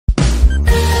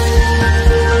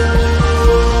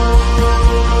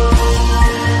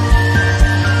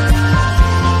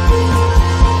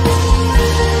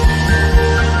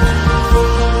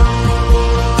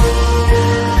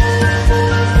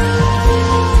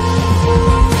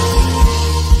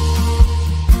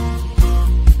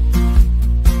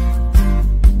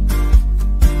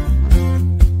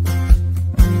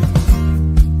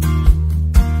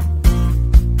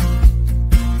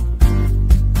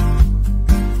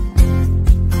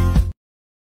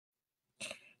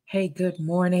Hey, good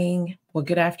morning. Well,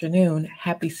 good afternoon.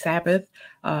 Happy Sabbath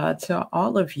to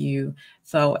all of you.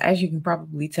 So, as you can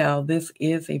probably tell, this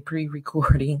is a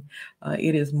pre-recording.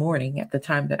 It is morning at the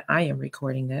time that I am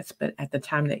recording this, but at the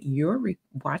time that you're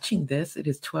watching this, it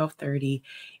is 12:30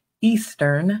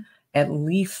 Eastern, at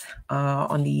least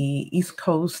on the East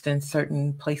Coast and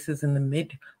certain places in the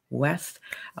Midwest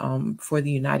for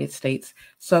the United States.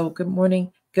 So, good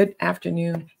morning, good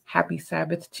afternoon, happy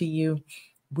Sabbath to you.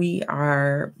 We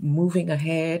are moving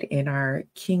ahead in our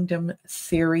Kingdom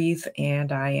series,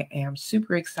 and I am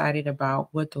super excited about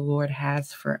what the Lord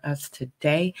has for us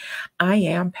today. I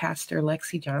am Pastor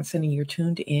Lexi Johnson, and you're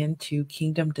tuned in to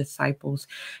Kingdom Disciples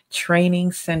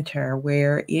Training Center,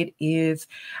 where it is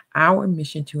our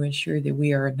mission to ensure that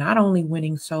we are not only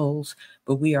winning souls,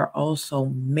 but we are also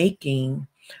making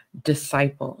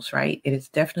disciples, right? It is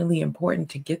definitely important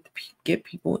to get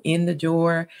people in the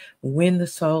door, win the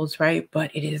souls, right?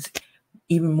 But it is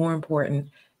even more important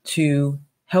to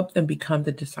help them become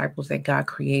the disciples that God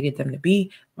created them to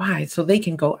be. Why? So they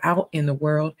can go out in the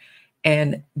world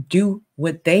and do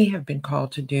what they have been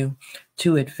called to do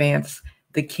to advance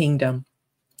the kingdom.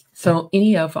 So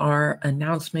any of our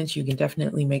announcements, you can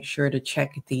definitely make sure to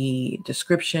check the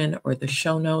description or the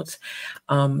show notes.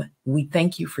 We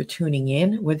thank you for tuning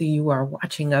in, whether you are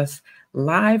watching us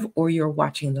live or you're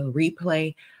watching the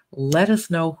replay. Let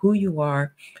us know who you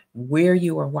are, where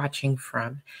you are watching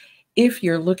from. If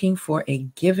you're looking for a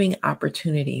giving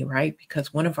opportunity, right?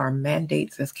 Because one of our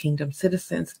mandates as kingdom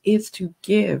citizens is to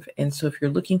give. And so if you're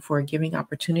looking for a giving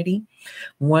opportunity,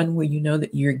 one where you know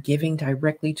that you're giving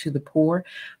directly to the poor,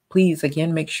 please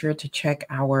again make sure to check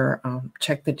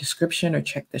the description or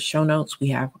check the show notes. We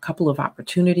have a couple of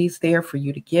opportunities there for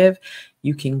you to give.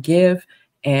 You can give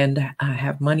and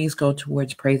have monies go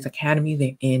towards Praise Academy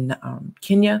there in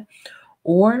Kenya,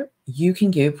 or you can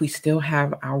give. We still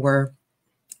have our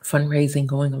fundraising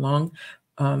going along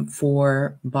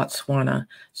for Botswana.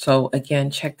 So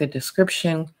again, check the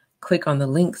description, click on the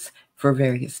links for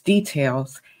various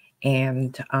details,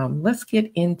 and let's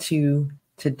get into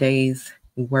today's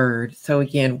word. So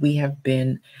again, we have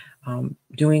been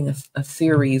doing a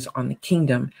series on the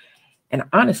kingdom, and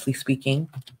honestly speaking,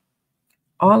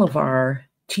 all of our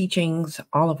teachings,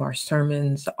 all of our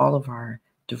sermons, all of our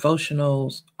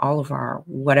devotionals, all of our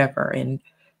whatever, and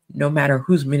no matter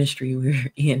whose ministry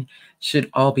we're in, should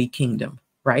all be kingdom,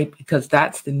 right? Because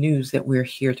that's the news that we're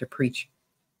here to preach.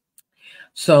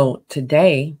 So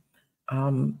today,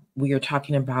 we are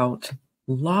talking about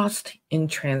lost in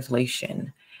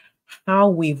translation, how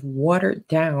we've watered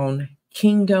down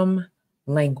kingdom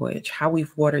language,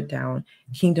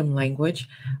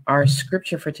 Our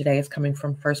scripture for today is coming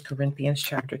from 1 Corinthians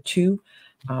chapter 2,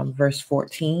 verse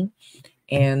 14.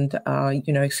 And,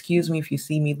 excuse me if you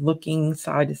see me looking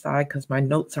side to side because my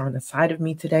notes are on the side of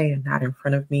me today and not in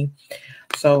front of me.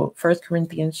 So 1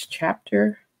 Corinthians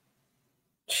chapter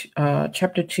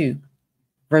 2,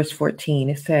 verse 14,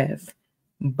 it says,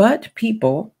 but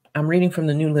people, I'm reading from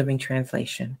the New Living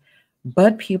Translation,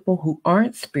 but people who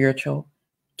aren't spiritual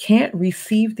can't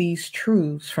receive these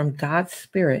truths from God's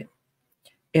Spirit.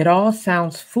 It all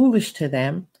sounds foolish to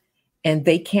them and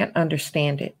they can't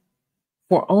understand it.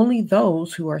 For only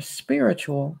those who are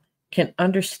spiritual can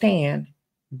understand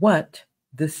what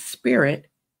the Spirit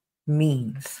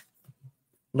means.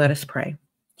 Let us pray.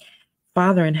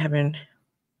 Father in heaven,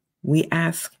 we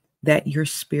ask that your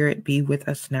Spirit be with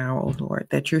us now, O Lord,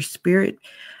 that your Spirit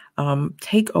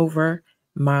take over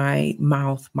my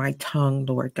mouth, my tongue,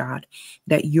 Lord God,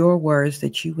 that your words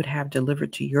that you would have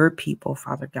delivered to your people,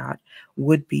 Father God,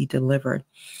 would be delivered.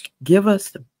 Give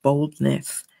us the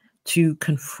boldness to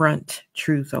confront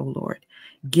truth, O Lord.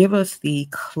 Give us the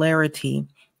clarity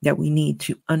that we need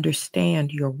to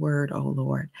understand your word, O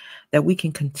Lord, that we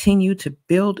can continue to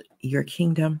build your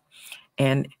kingdom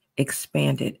and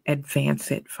expand it,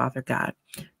 advance it, Father God.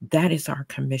 That is our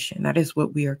commission. That is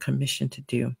what we are commissioned to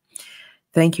do.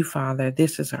 Thank you, Father.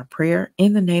 This is our prayer.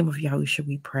 In the name of Yahushua,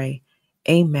 we pray.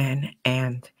 Amen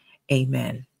and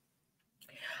amen.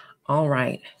 All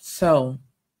right. So,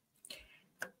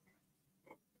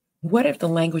 what if the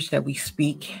language that we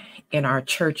speak in our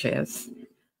churches is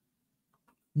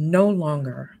no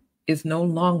longer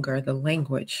the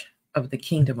language of the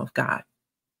kingdom of God?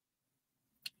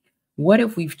 What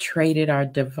if we've traded our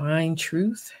divine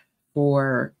truth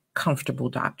for comfortable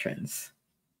doctrines?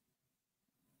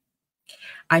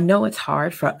 I know it's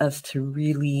hard for us to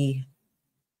really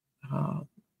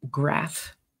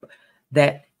grasp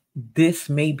that this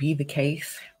may be the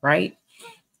case, right?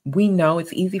 We know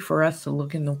it's easy for us to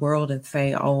look in the world and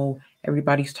say, oh,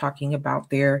 everybody's talking about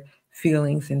their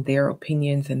feelings and their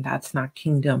opinions, and that's not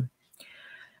kingdom.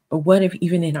 But what if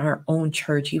even in our own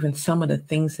church, even some of the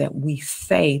things that we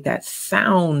say that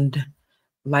sound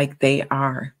like they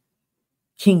are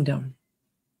kingdom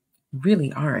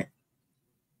really aren't?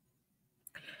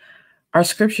 Our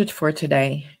scripture for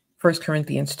today, 1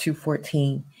 Corinthians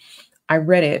 2:14. I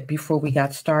read it before we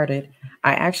got started.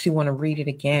 I actually want to read it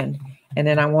again, and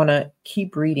then I want to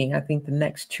keep reading, I think, the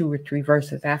next 2 or 3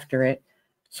 verses after it.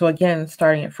 So again,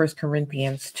 starting at 1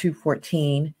 Corinthians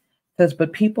 2:14, says,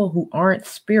 but people who aren't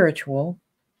spiritual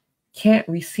can't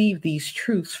receive these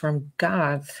truths from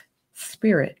God's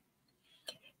Spirit.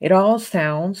 It all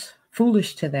sounds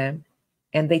foolish to them,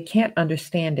 and they can't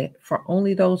understand it, for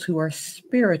only those who are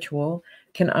spiritual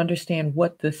can understand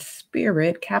what the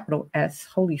Spirit, capital S,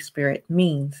 Holy Spirit,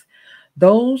 means.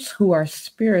 Those who are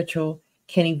spiritual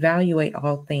can evaluate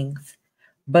all things,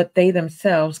 but they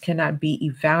themselves cannot be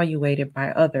evaluated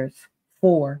by others.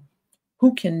 For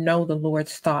who can know the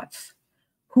Lord's thoughts?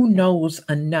 Who knows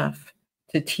enough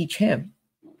to teach him?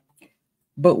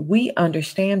 But we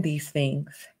understand these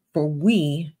things, for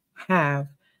we have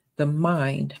the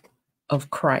mind of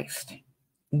Christ.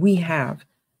 We have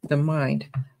the mind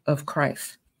of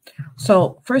Christ.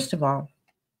 So, first of all,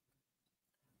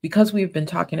 because we've been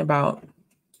talking about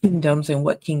kingdoms and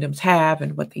what kingdoms have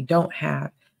and what they don't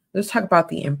have, let's talk about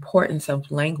the importance of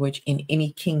language in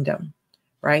any kingdom,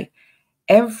 right?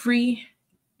 Every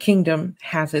kingdom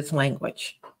has its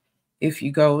language. If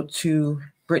you go to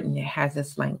Britain, it has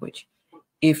its language.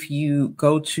 If you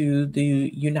go to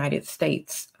the United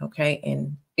States, okay,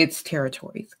 and its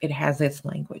territories, it has its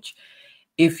language.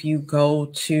 If you go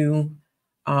to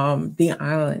the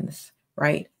islands,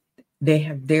 right, they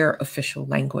have their official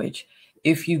language.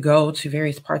 If you go to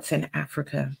various parts in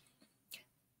Africa,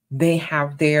 they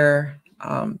have their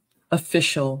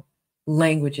official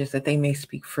languages that they may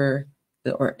speak for,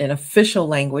 or an official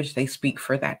language they speak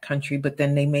for that country, but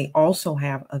then they may also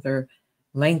have other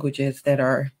languages that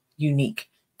are unique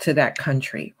to that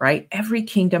country, right? Every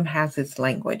kingdom has its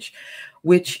language,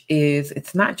 which is,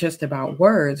 it's not just about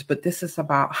words, but this is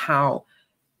about how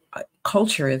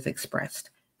culture is expressed.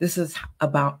 This is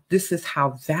how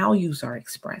values are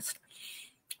expressed.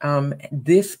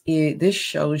 This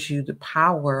shows you the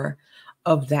power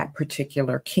of that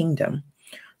particular kingdom.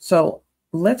 So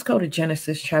let's go to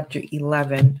Genesis chapter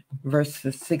 11,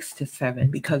 verses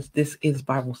 6-7, because this is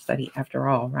Bible study after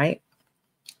all, right?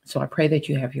 So I pray that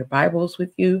you have your Bibles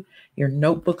with you, your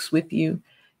notebooks with you,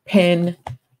 pen,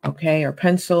 okay, or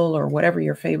pencil, or whatever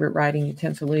your favorite writing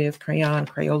utensil is, crayon,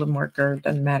 Crayola marker,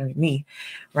 doesn't matter to me,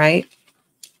 right?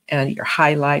 And your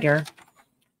highlighter.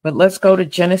 But let's go to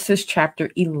Genesis chapter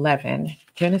 11.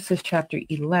 Genesis chapter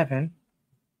 11,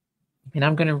 and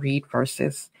I'm going to read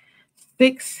verses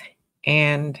 6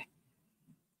 and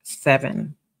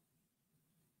 7.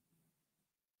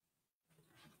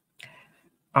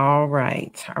 All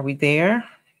right. Are we there?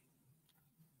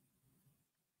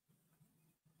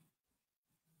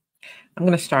 I'm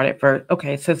going to start at verse.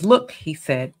 Okay. It says, look, he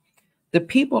said, the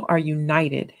people are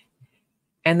united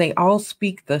and they all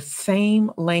speak the same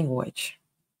language.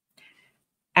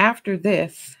 After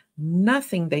this,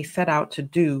 nothing they set out to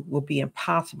do will be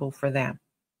impossible for them.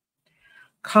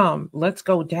 Come, let's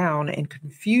go down and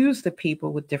confuse the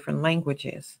people with different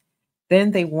languages.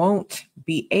 Then they won't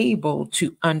be able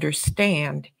to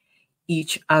understand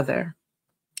each other.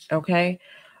 Okay.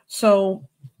 So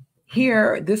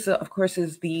here, this of course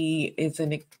is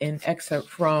an excerpt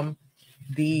from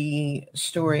the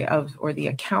story of, or the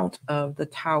account of, the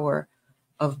Tower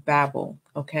of Babel.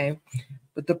 Okay.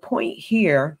 But the point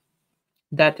here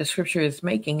that the scripture is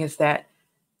making is that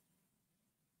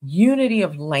unity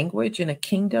of language in a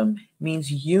kingdom means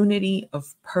unity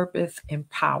of purpose and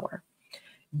power.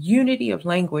 Unity of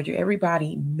language,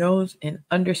 everybody knows and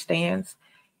understands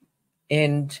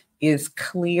and is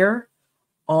clear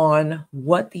on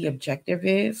what the objective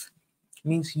is,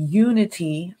 means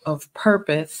unity of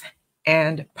purpose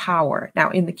and power. Now,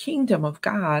 in the kingdom of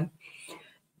God,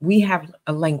 we have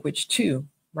a language too,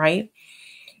 right?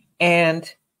 And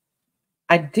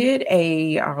I did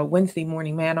a Wednesday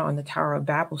morning manna on the Tower of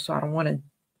Babel, so I don't want to,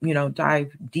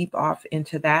 dive deep off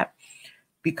into that,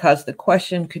 because the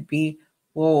question could be,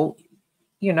 well,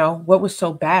 what was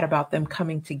so bad about them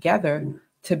coming together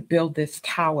to build this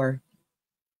tower?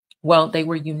 Well, they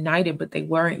were united, but they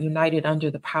weren't united under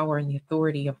the power and the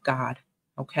authority of God.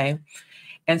 Okay.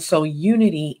 And so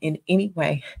unity in any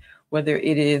way, whether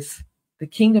it is the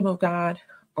kingdom of God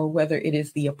or whether it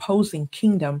is the opposing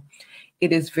kingdom,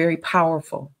 it is very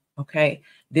powerful. Okay.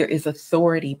 There is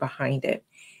authority behind it.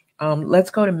 Let's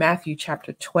go to Matthew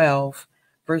chapter 12,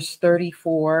 verse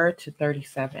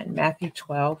 34-37. Matthew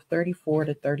 12,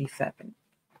 34-37.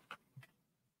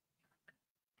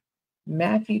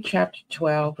 Matthew chapter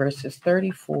 12, verses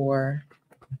 34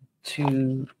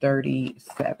 to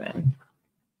 37.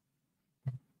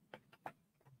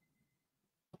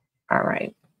 All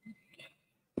right.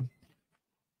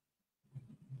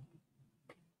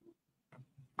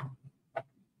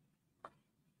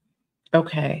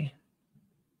 Okay.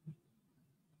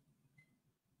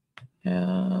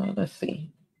 Let's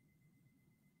see.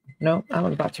 No, I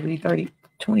was about to read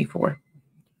 24.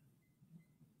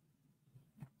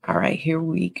 All right, here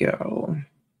we go.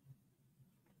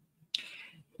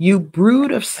 You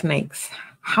brood of snakes,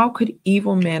 how could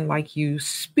evil men like you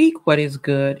speak what is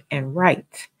good and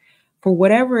right? For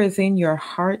whatever is in your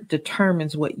heart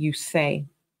determines what you say.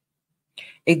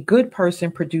 A good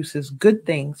person produces good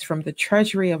things from the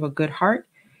treasury of a good heart,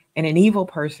 and an evil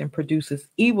person produces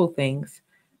evil things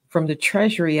from the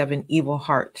treasury of an evil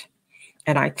heart.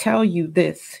 And I tell you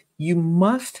this, you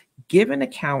must give an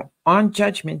account on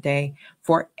Judgment Day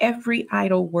for every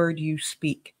idle word you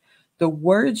speak. The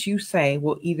words you say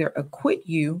will either acquit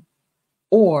you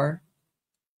or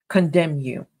condemn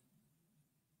you.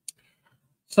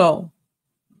 So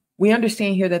we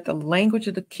understand here that the language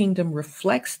of the kingdom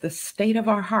reflects the state of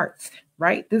our hearts,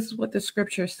 right? This is what the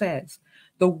scripture says.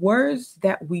 The words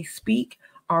that we speak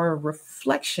are a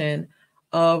reflection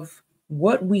of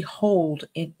what we hold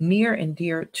near and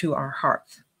dear to our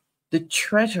hearts, the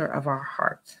treasure of our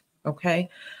hearts. Okay.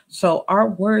 So our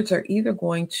words are either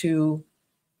going to,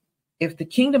 if the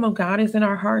kingdom of God is in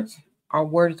our hearts, our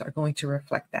words are going to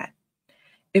reflect that.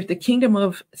 If the kingdom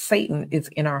of Satan is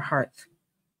in our hearts,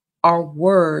 our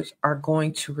words are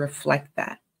going to reflect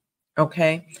that.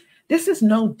 Okay. This is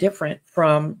no different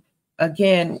from,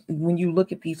 again, when you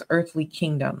look at these earthly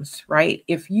kingdoms, right?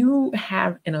 If you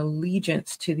have an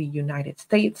allegiance to the United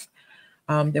States,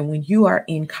 then when you are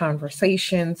in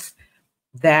conversations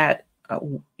that,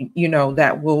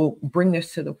 that will bring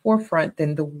this to the forefront,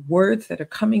 then the words that are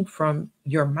coming from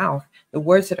your mouth, the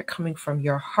words that are coming from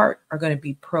your heart are going to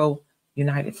be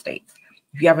pro-United States.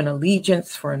 If you have an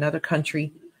allegiance for another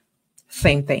country,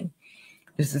 same thing.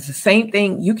 This is the same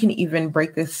thing. You can even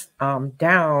break this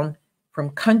down from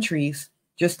countries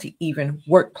just to even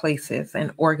workplaces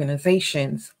and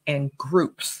organizations and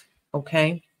groups.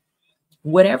 Okay.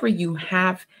 Whatever you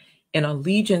have an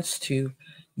allegiance to,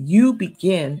 you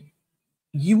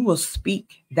will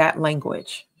speak that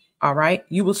language. All right.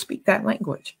 You will speak that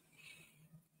language.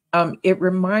 It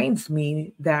reminds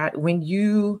me that when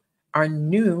you are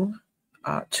new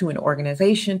to an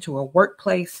organization, to a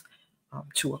workplace,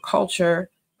 to a culture,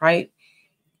 right?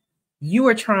 You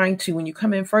are trying to, when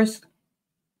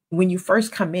you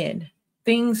first come in,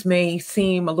 things may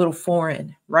seem a little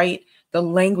foreign, right? The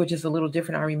language is a little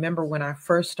different. I remember when I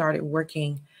first started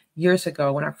working years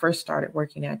ago, when I first started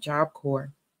working at Job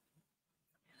Corps,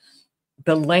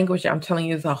 the language I'm telling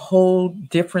you is a whole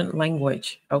different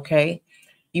language. Okay.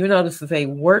 Even though this is a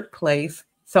workplace,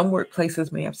 some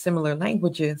workplaces may have similar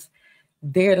languages.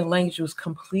 There, the language was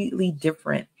completely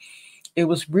different. It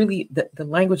was really, the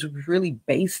language was really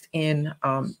based in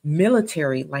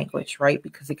military language, right?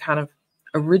 Because it kind of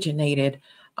originated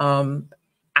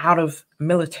out of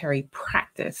military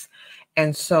practice.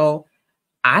 And so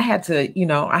I had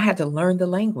to learn the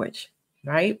language,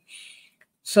 right?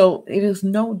 So it is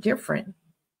no different.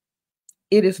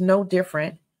 It is no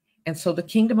different. And so the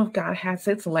kingdom of God has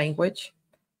its language,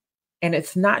 and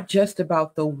it's not just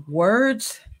about the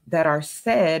words that are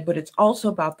said, but it's also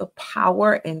about the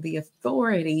power and the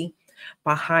authority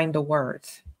behind the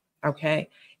words. Okay.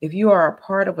 If you are a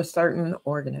part of a certain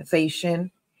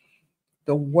organization,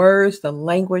 the words, the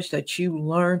language that you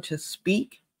learn to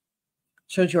speak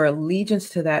shows your allegiance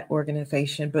to that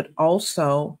organization, but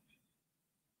also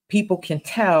people can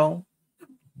tell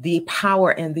the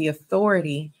power and the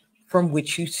authority from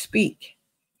which you speak.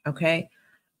 Okay.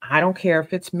 I don't care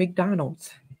if it's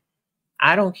McDonald's.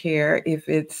 I don't care if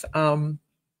it's, I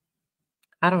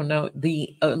don't know,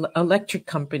 the electric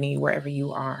company, wherever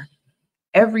you are.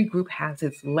 Every group has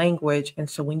its language. And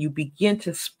so when you begin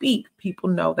to speak, people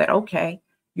know that, okay,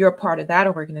 you're a part of that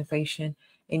organization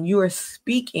and you are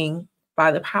speaking by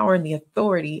the power and the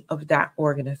authority of that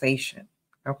organization.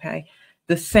 Okay.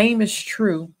 The same is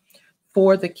true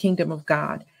for the kingdom of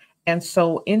God. And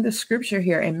so in the scripture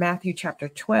here in Matthew chapter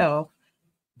 12,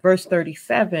 verse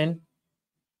 37,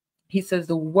 he says,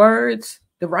 the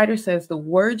writer says, the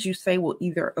words you say will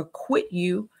either acquit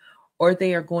you or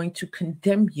they are going to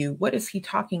condemn you. What is he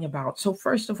talking about? So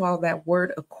first of all, that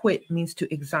word acquit means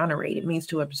to exonerate. It means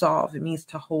to absolve. It means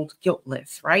to hold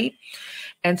guiltless, right?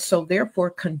 And so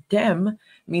therefore condemn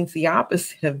means the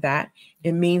opposite of that.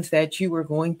 It means that you are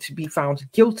going to be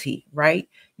found guilty, right?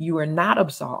 you are not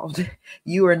absolved,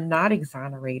 you are not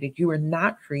exonerated, you are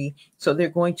not free. So they're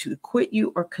going to acquit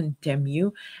you or condemn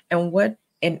you.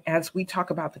 And as we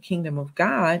talk about the kingdom of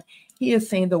God, he is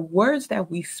saying the words that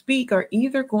we speak are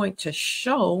either going to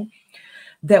show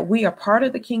that we are part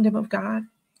of the kingdom of God,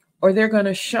 or they're going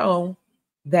to show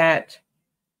that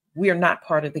we are not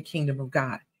part of the kingdom of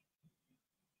God.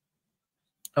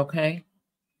 Okay?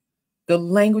 The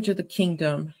language of the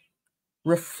kingdom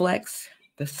reflects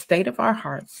the state of our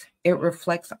hearts. It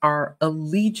reflects our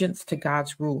allegiance to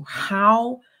God's rule.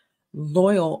 How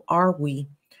loyal are we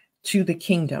to the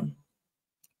kingdom?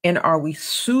 And are we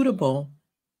suitable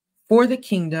for the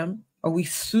kingdom? Are we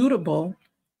suitable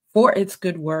for its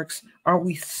good works? Are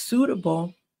we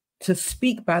suitable to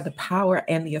speak by the power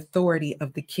and the authority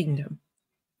of the kingdom?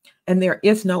 And there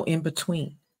is no in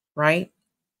between, right?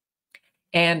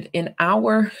 And in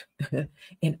our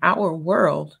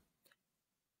world,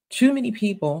 too many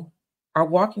people are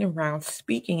walking around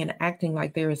speaking and acting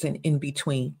like there is an in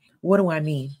between. What do I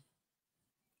mean?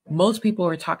 Most people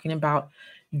are talking about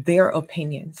their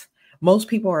opinions. Most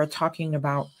people are talking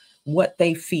about what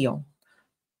they feel.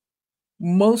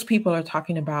 Most people are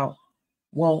talking about,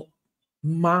 well,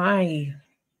 my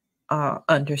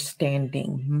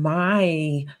understanding,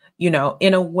 my, in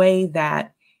a way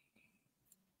that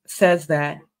says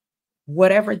that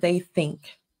whatever they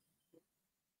think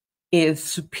is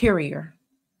superior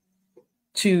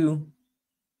to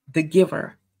the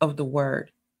giver of the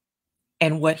word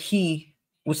and what he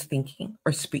was thinking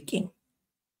or speaking,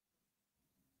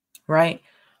 right?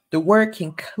 The word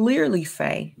can clearly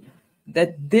say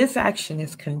that this action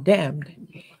is condemned,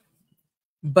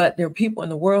 but there are people in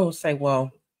the world who say,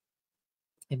 well,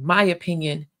 in my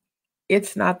opinion,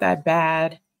 it's not that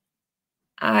bad.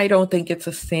 I don't think it's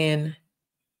a sin.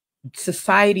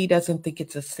 Society doesn't think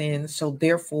it's a sin, so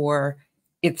therefore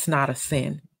it's not a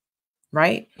sin,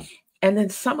 right? And then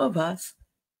some of us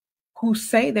who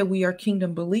say that we are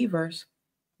kingdom believers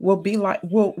will be like,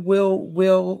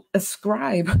 will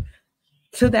ascribe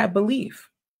to that belief.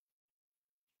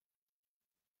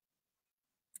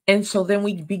 And so then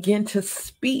we begin to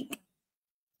speak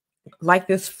like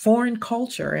this foreign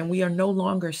culture, and we are no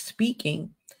longer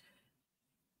speaking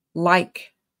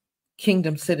like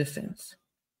kingdom citizens.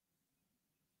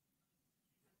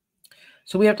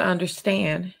 So we have to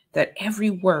understand that every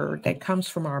word that comes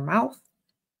from our mouth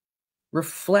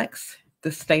reflects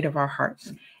the state of our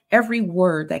hearts. Every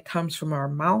word that comes from our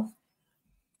mouth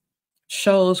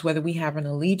shows whether we have an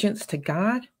allegiance to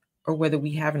God or whether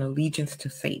we have an allegiance to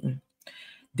Satan.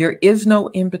 There is no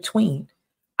in between.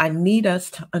 I need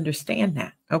us to understand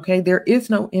that. Okay. There is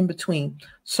no in between.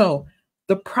 So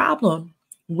the problem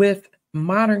with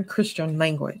modern Christian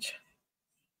language,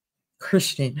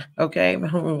 Christian, okay,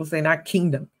 we'll say not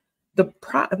kingdom. The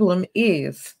problem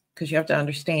is, because you have to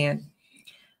understand,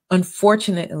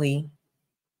 unfortunately,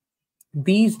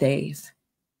 these days,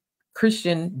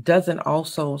 Christian doesn't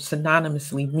also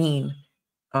synonymously mean,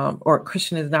 or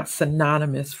Christian is not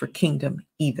synonymous for kingdom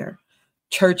either.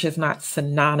 Church is not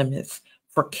synonymous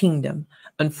for kingdom,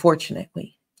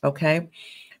 unfortunately. Okay.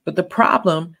 But the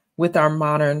problem with our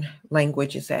modern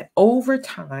language is that over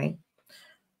time,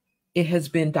 it has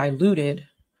been diluted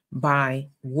by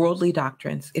worldly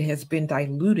doctrines. It has been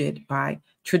diluted by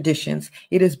traditions.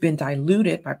 It has been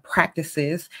diluted by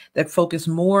practices that focus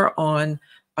more on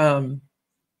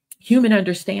human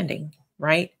understanding,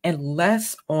 right? And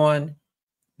less on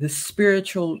the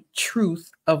spiritual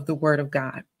truth of the word of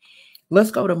God.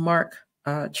 Let's go to Mark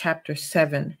chapter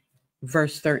 7,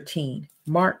 verse 13.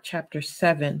 Mark chapter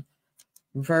 7,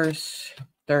 verse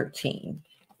 13.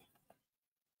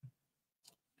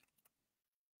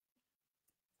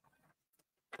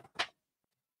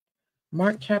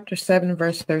 Mark chapter 7,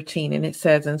 verse 13. And it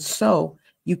says, and so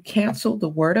you cancel the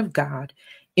word of God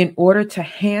in order to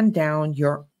hand down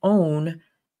your own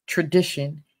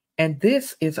tradition. And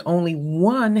this is only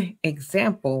one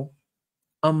example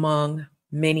among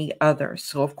many others.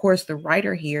 So, of course, the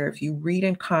writer here, if you read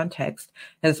in context,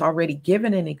 has already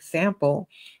given an example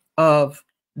of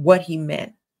what he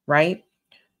meant, right?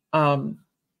 And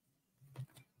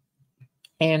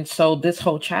so this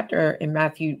whole chapter in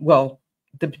Matthew, well,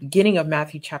 the beginning of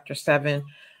Matthew chapter 7,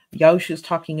 Yahushua is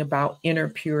talking about inner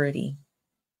purity.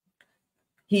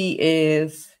 He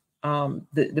is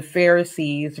the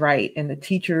Pharisees, right, and the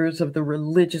teachers of the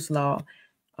religious law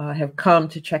have come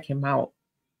to check him out.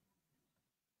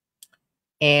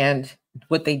 And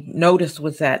what they noticed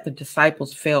was that the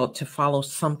disciples failed to follow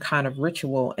some kind of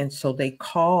ritual. And so they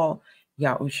call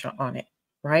Yahushua on it,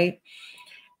 right?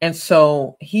 And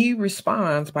so he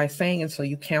responds by saying, and so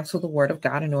you cancel the word of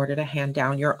God in order to hand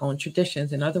down your own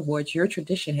traditions. In other words, your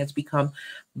tradition has become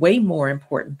way more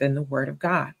important than the word of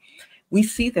God. We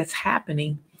see this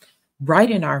happening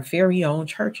right in our very own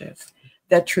churches,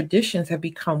 that traditions have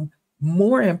become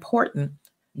more important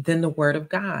than the word of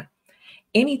God.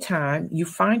 Anytime you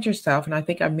find yourself, and I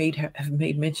think I have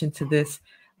made mention to this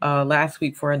last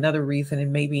week for another reason,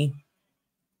 and maybe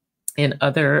in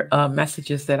other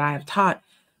messages that I have taught,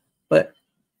 but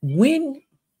when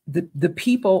the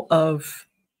people of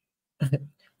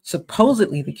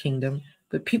supposedly the kingdom,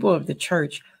 the people of the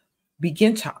church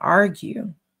begin to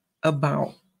argue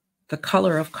about the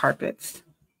color of carpets,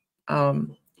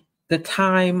 the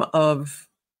time of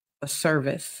a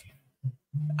service,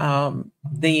 the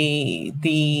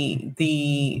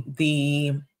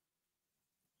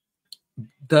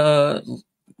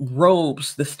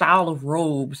robes, the style of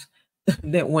robes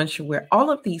that one should wear, all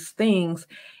of these things.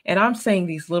 And I'm saying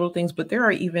these little things, but there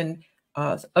are even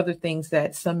other things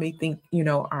that some may think,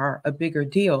 are a bigger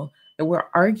deal that we're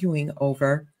arguing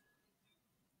over.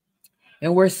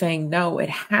 And we're saying, no, it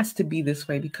has to be this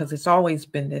way because it's always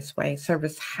been this way.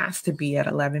 Service has to be at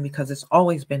 11 because it's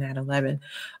always been at 11.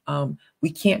 We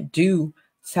can't do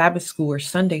Sabbath school or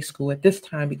Sunday school at this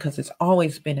time because it's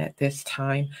always been at this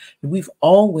time. We've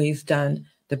always done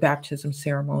the baptism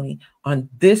ceremony on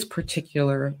this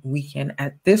particular weekend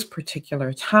at this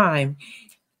particular time.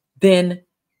 Then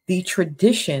the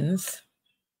traditions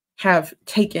have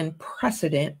taken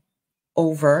precedent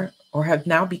over or have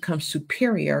now become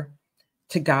superior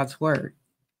to God's word.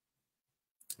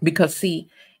 Because see,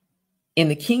 in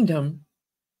the kingdom,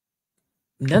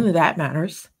 none of that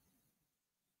matters.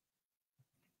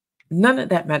 None of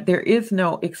that matters. There is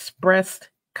no expressed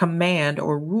command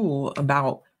or rule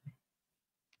about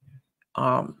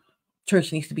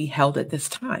church needs to be held at this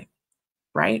time,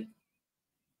 right?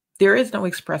 There is no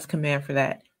express command for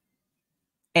that.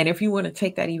 And if you want to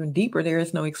take that even deeper, there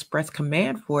is no express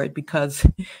command for it because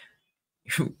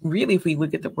really, if we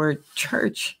look at the word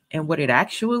church and what it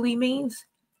actually means,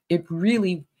 it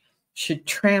really should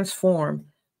transform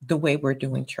the way we're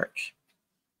doing church.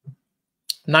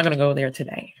 I'm not going to go there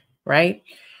today, right?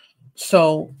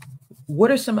 So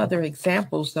what are some other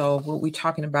examples, though, what we're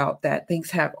talking about that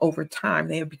things have over time,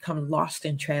 they have become lost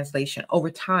in translation. Over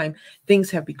time,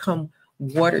 things have become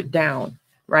watered down,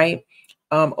 right?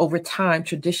 Over time,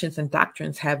 traditions and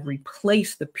doctrines have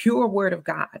replaced the pure word of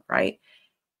God, right?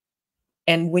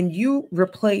 And when you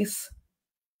replace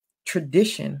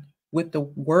tradition with the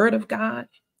word of God,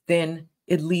 then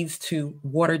it leads to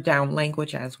watered down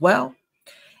language as well.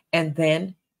 And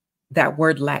then that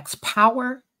word lacks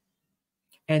power.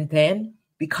 And then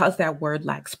because that word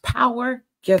lacks power,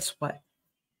 guess what?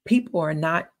 People are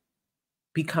not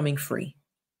becoming free.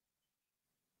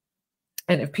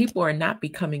 And if people are not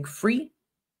becoming free,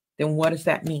 then what does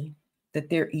that mean? That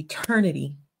their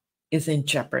eternity is in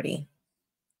jeopardy.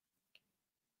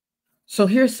 So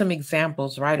here's some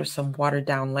examples, right, of some watered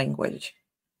down language.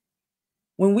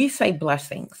 When we say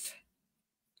blessings,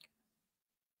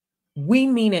 we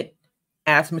mean it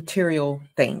as material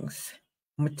things,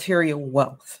 material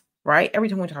wealth, right? Every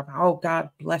time we talk about, oh, God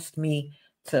blessed me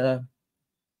to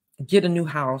get a new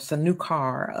house, a new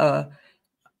car, a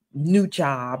new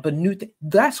job,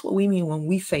 that's what we mean when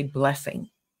we say blessing.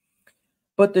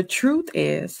 But the truth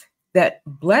is that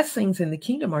blessings in the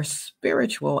kingdom are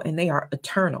spiritual and they are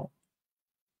eternal.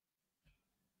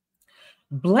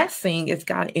 Blessing is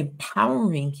God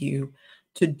empowering you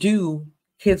to do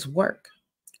his work.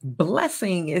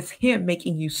 Blessing is him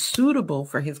making you suitable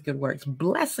for his good works.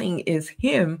 Blessing is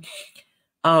him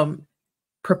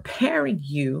preparing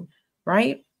you,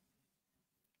 right,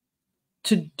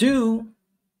 to do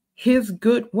his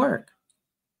good work.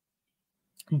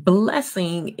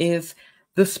 Blessing is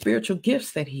the spiritual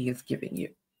gifts that he has given you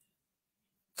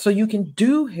so you can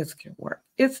do his good work.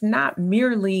 It's not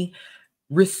merely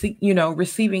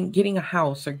receiving, getting a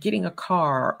house or getting a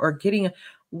car or getting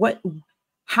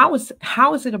how is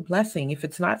it a blessing if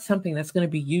it's not something that's going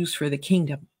to be used for the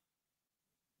kingdom?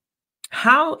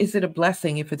 How is it a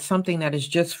blessing if it's something that is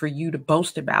just for you to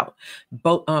boast about,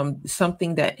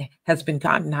 something that has been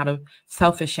gotten out of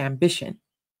selfish ambition?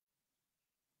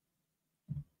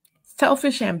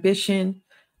 Selfish ambition,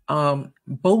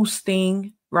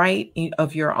 boasting, right,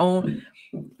 of your own,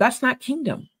 that's not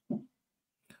kingdom.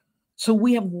 So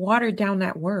we have watered down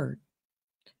that word.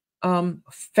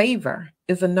 Favor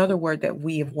is another word that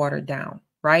we have watered down,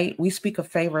 right? We speak of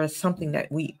favor as something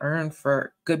that we earn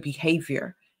for good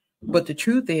behavior. But the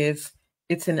truth is,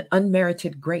 it's an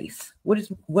unmerited grace. What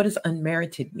does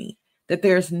unmerited mean? that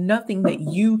there's nothing that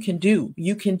you can do.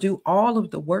 You can do all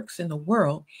of the works in the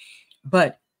world,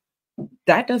 but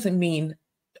that doesn't mean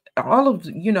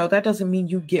that doesn't mean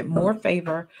you get more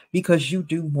favor because you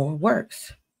do more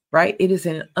works, right? It is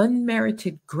an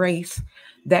unmerited grace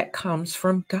that comes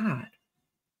from God.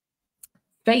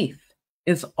 Faith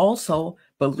is also,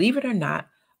 believe it or not,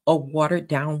 a watered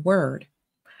down word.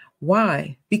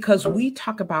 Why? Because we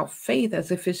talk about faith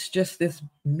as if it's just this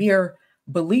mere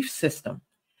belief system.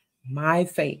 My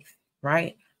faith,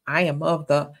 right? I am of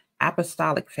the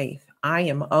apostolic faith. I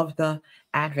am of the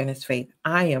Adventist faith.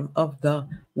 I am of the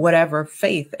whatever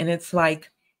faith. And it's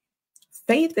like,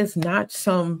 faith is not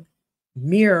some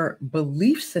mere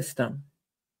belief system,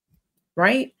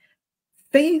 right?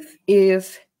 Faith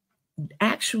is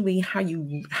actually how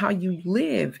you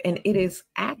live, and it is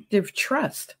active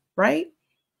trust, right?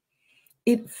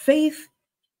 Faith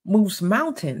moves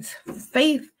mountains.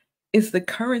 Faith is the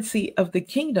currency of the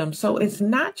kingdom. So it's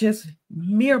not just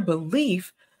mere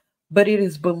belief, but it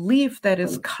is belief that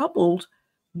is coupled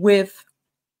with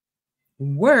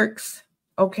works.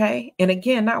 Okay. And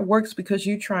again, not works because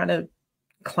you're trying to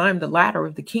climb the ladder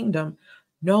of the kingdom.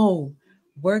 No,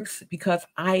 works because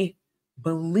I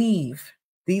believe.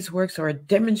 These works are a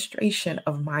demonstration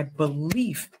of my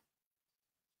belief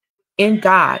in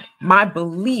God, my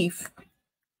belief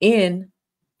in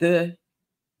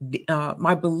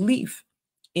my belief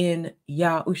in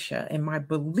Yahusha, and my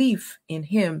belief in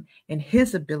him and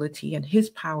his ability and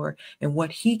his power and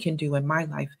what he can do in my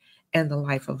life and the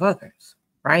life of others,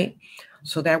 right?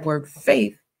 So that word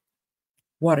faith,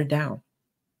 watered down.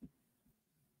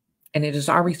 And it is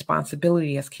our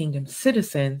responsibility as kingdom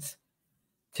citizens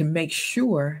to make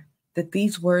sure that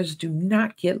these words do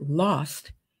not get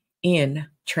lost in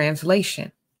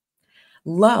translation.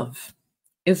 Love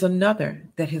is another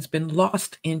that has been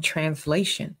lost in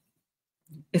translation,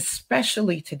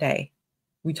 especially today.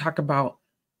 We talk about,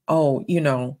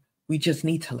 we just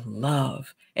need to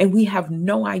love. And we have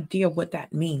no idea what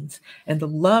that means. And the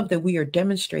love that we are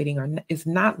demonstrating is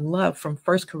not love from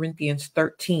 1 Corinthians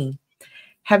 13.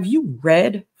 Have you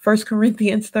read 1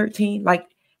 Corinthians 13? Like,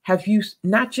 have you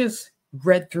not just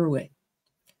read through it?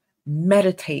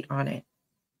 Meditate on it,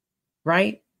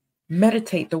 right?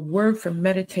 Meditate. The word for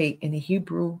meditate in the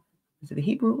Hebrew, is it the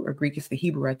Hebrew or Greek? It's the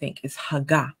Hebrew, I think. It's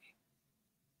Haggah.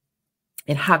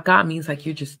 And Haggah means like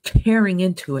you're just tearing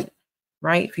into it,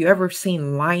 right? If you ever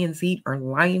seen lions eat or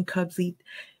lion cubs eat,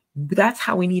 that's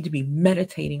how we need to be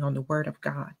meditating on the word of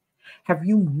God. Have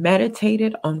you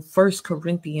meditated on 1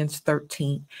 Corinthians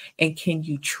 13? And can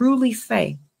you truly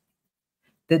say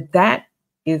that that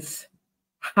is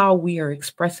how we are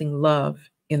expressing love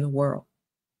in the world?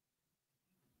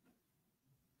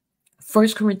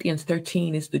 1 Corinthians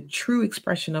 13 is the true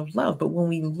expression of love. But when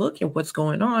we look at what's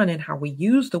going on and how we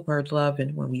use the word love,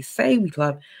 and when we say we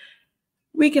love,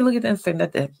 we can look at that and say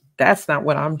that that's not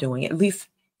what I'm doing. At least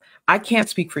I can't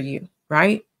speak for you,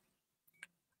 right?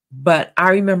 But I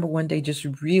remember one day just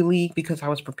really, because I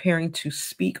was preparing to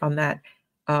speak on that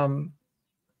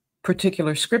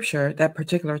particular scripture, that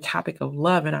particular topic of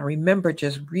love. And I remember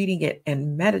just reading it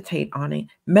and meditating on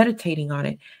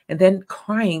it, and then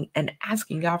crying and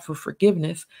asking God for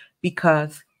forgiveness,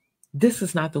 because this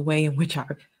is not the way in which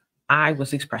I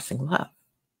was expressing love,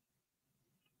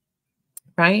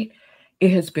 right?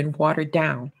 It has been watered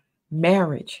down.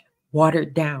 Marriage,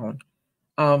 watered down.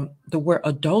 The word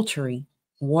adultery,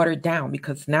 watered down,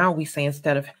 because now we say,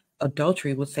 instead of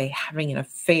adultery, we'll say having an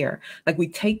affair. Like, we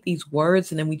take these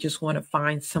words and then we just want to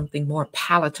find something more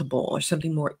palatable or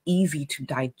something more easy to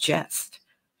digest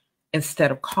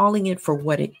instead of calling it for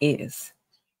what it is,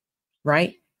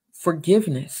 right?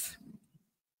 Forgiveness,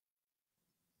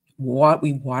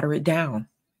 we water it down.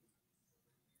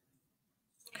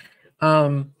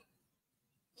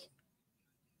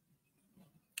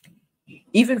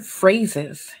 Even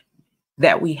phrases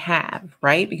that we have,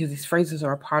 right? Because these phrases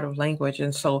are a part of language.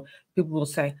 And so people will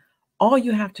say, all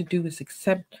you have to do is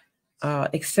accept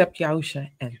Yahusha,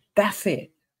 and that's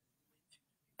it.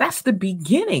 That's the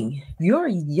beginning. Your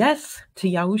yes to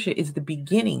Yahusha is the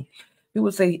beginning.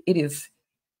 People say it is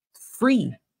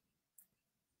free.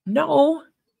 No,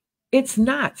 it's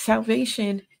not.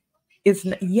 Salvation is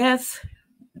not, yes,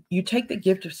 you take the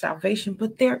gift of salvation,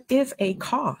 but there is a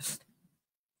cost.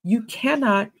 You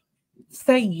cannot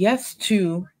say yes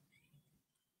to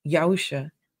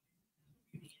Yahusha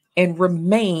and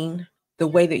remain the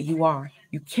way that you are.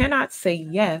 You cannot say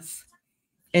yes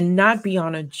and not be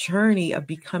on a journey of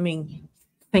becoming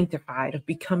sanctified, of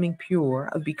becoming pure,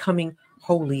 of becoming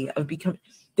holy,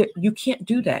 you can't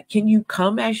do that. Can you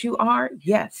come as you are?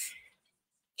 Yes.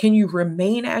 Can you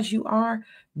remain as you are?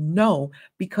 No,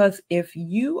 because if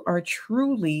you are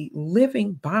truly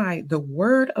living by the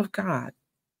word of God,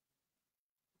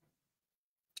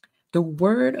 the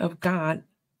word of God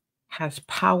has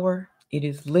power, it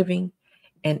is living,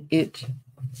 and it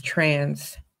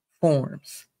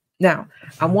transforms. Now,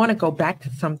 I want to go back to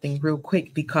something real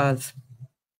quick because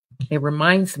it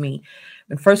reminds me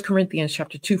in 1 Corinthians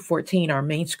chapter 2:14, our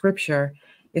main scripture,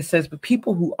 it says, but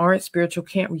people who aren't spiritual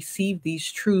can't receive these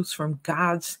truths from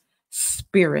God's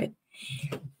spirit.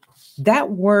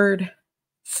 That word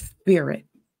spirit,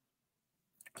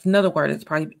 another word that's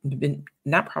probably been,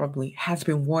 not probably, has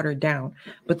been watered down.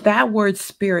 But that word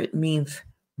spirit means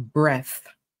breath.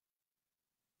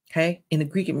 Okay. In the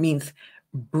Greek, it means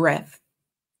breath.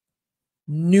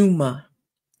 Pneuma.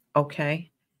 Okay.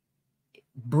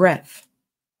 Breath.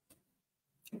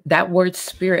 That word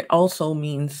spirit also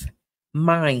means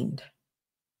mind.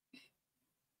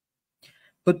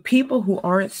 But people who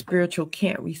aren't spiritual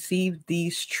can't receive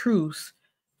these truths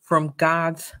from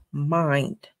God's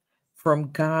mind,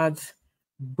 from God's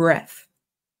breath.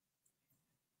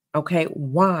 Okay,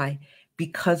 why?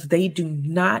 Because they do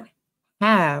not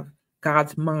have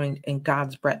God's mind and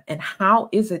God's breath. And how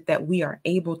is it that we are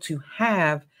able to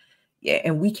have,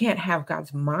 and we can't have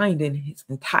God's mind in his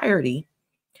entirety,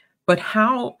 but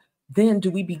how then do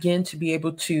we begin to be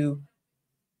able to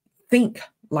think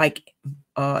like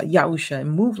Yahusha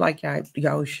and move like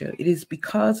Yahusha? It is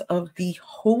because of the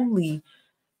Holy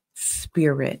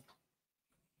Spirit,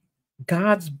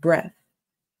 God's breath,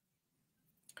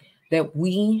 that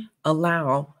we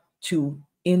allow to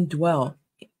indwell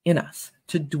in us,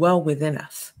 to dwell within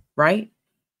us, right?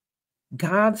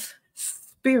 God's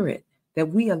spirit that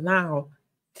we allow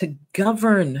to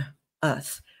govern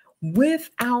us.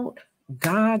 Without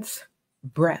God's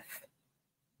breath,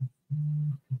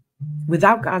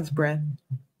 without God's breath,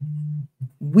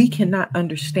 we cannot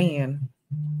understand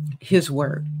his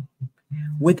word.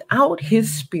 Without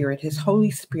his spirit, his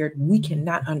Holy Spirit, we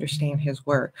cannot understand his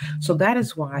word. So that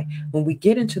is why when we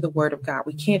get into the word of God,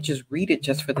 we can't just read it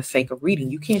just for the sake of reading.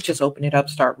 You can't just open it up,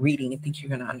 start reading and think you're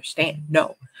going to understand.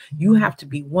 No, you have to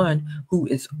be one who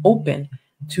is open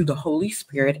to the Holy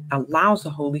Spirit, allows the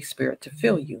Holy Spirit to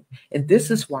fill you. And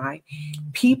this is why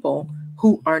people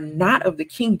who are not of the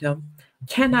kingdom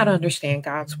cannot understand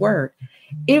God's word.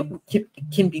 It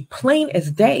can be plain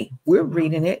as day. We're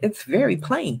reading it. It's very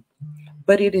plain.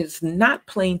 But it is not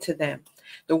plain to them.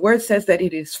 The word says that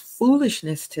it is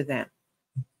foolishness to them.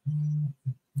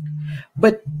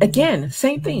 But again,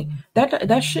 same thing.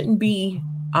 That shouldn't be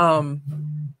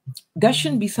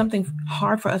something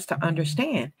hard for us to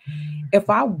understand. If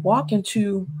I walk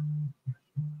into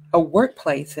a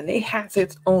workplace and it has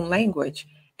its own language,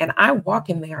 and I walk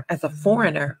in there as a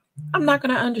foreigner, I'm not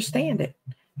going to understand it.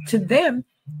 To them,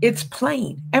 it's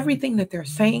plain. Everything that they're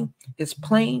saying is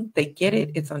plain. They get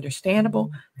it. It's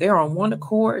understandable. They're on one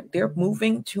accord. They're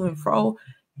moving to and fro,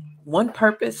 one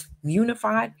purpose,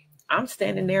 unified. I'm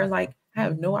standing there like, I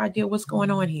have no idea what's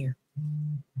going on here.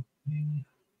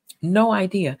 No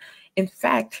idea. In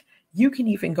fact, you can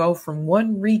even go from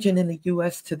one region in the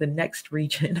U.S. to the next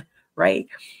region, right?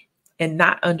 And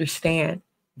not understand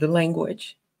the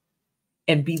language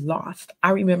and be lost.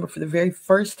 I remember for the very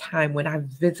first time when I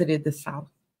visited the South,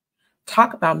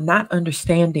 talk about not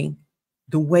understanding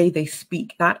the way they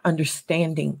speak, not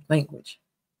understanding language.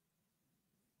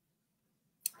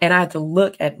 And I had to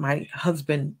look at my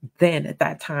husband then at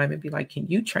that time and be like, can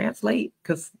you translate?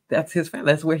 Because that's his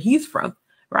family. That's where he's from,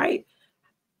 right?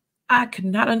 I could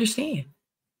not understand,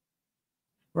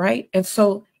 right? And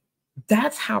so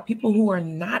that's how people who are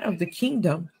not of the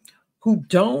kingdom, who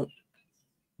don't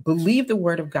believe the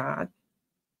word of God,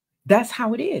 that's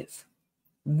how it is.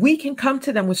 We can come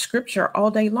to them with scripture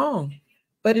all day long,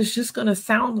 but it's just going to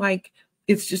sound like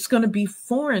it's just going to be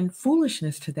foreign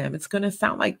foolishness to them. It's going to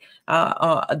sound like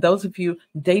those of you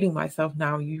dating myself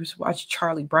now, you used to watch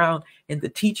Charlie Brown and the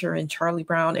teacher and Charlie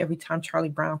Brown. Every time Charlie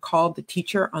Brown called the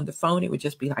teacher on the phone, it would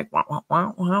just be like, wah, wah,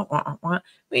 wah, wah, wah, wah.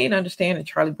 We didn't understand. And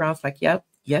Charlie Brown's like, yep,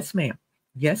 yes, ma'am.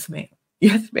 Yes, ma'am.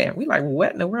 Yes, ma'am. We like,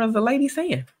 what in the world is the lady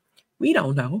saying? We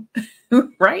don't know.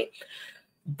 Right?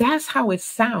 That's how it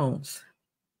sounds.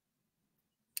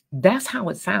 That's how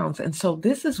it sounds. And so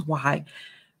this is why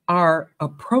our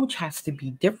approach has to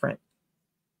be different.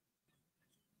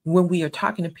 When we are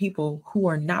talking to people who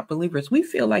are not believers, we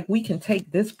feel like we can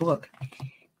take this book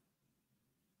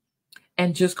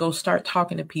and just go start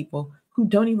talking to people who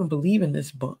don't even believe in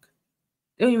this book.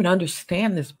 They don't even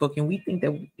understand this book. And we think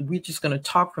that we're just going to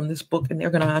talk from this book and they're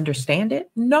going to understand it.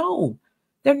 No,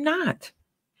 they're not.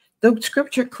 The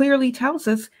scripture clearly tells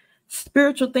us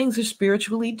spiritual things are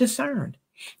spiritually discerned.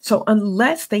 So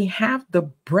unless they have the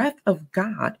breath of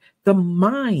God, the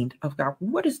mind of God,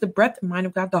 what is the breath and mind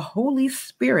of God? The Holy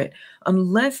Spirit.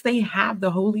 Unless they have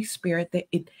the Holy Spirit, that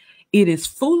it is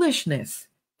foolishness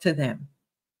to them.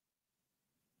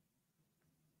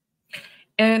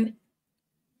 And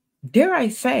dare I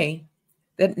say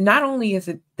that not only is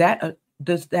it that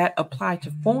does that apply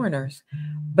to foreigners,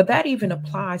 but that even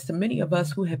applies to many of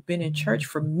us who have been in church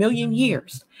for a million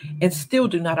years and still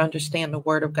do not understand the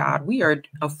word of God. We are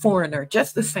a foreigner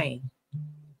just the same,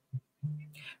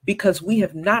 because we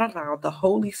have not allowed the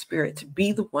Holy Spirit to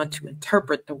be the one to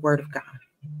interpret the word of God.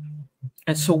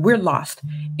 And so we're lost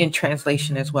in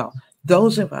translation as well.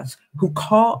 Those of us who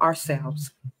call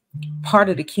ourselves part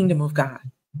of the kingdom of God,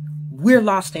 we're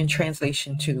lost in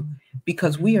translation too,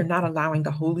 because we are not allowing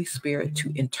the Holy Spirit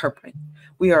to interpret.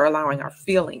 We are allowing our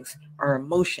feelings, our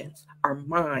emotions, our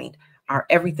mind, our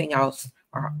everything else,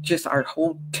 our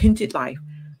whole tinted life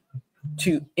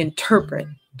to interpret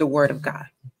the word of God.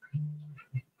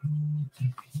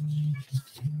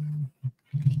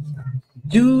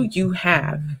 Do you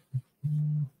have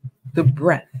the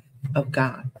breath of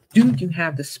God? Do you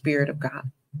have the Spirit of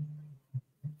God?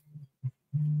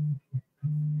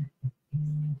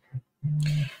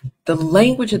 The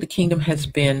language of the kingdom has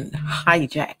been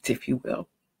hijacked, if you will,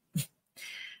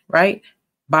 right,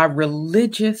 by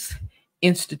religious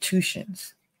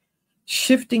institutions,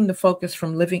 shifting the focus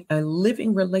from living a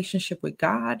living relationship with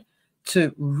God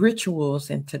to rituals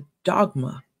and to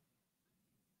dogma.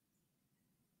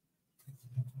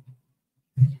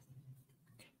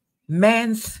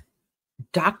 Man's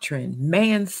doctrine,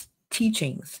 man's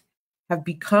teachings have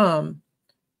become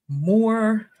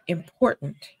more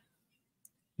important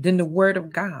than the word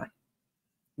of God.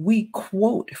 We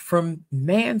quote from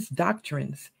man's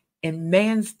doctrines and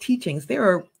man's teachings.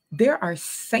 There are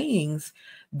sayings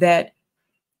that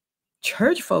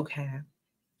church folk have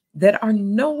that are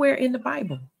nowhere in the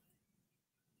Bible.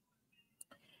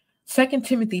 2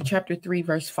 Timothy chapter 3,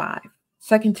 verse 5.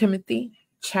 2 Timothy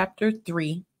chapter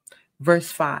 3,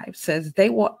 verse 5 says,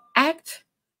 they will act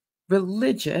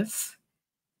religious,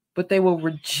 but they will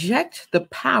reject the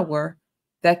power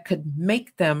that could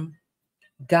make them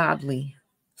godly.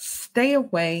 Stay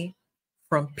away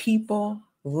from people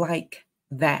like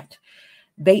that.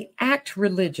 They act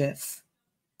religious.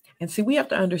 And see, we have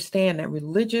to understand that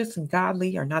religious and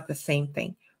godly are not the same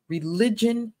thing.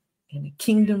 Religion and the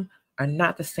kingdom are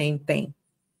not the same thing.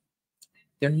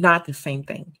 They're not the same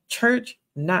thing. Church,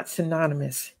 not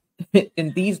synonymous.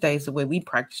 In these days, the way we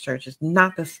practice church is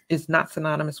not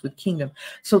synonymous with kingdom.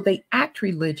 So they act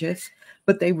religious,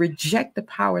 but they reject the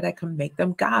power that can make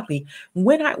them godly.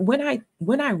 When I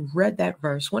read that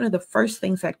verse, one of the first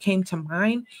things that came to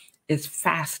mind is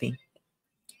fasting.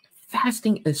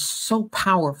 Fasting is so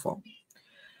powerful.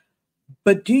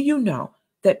 But do you know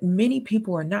that many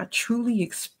people are not truly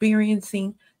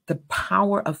experiencing the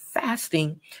power of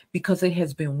fasting because it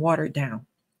has been watered down?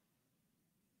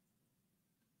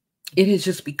 It has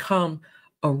just become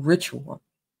a ritual.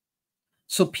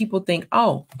 So people think,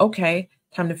 oh, okay,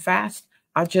 time to fast.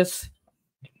 I just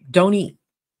don't eat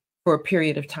for a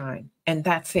period of time and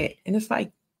that's it. And it's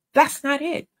like, that's not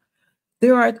it.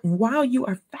 While you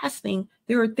are fasting,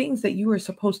 there are things that you are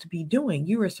supposed to be doing.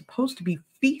 You are supposed to be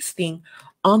feasting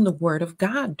on the word of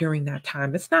God during that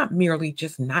time. It's not merely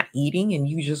just not eating and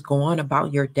you just go on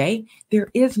about your day. There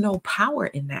is no power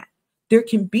in that. There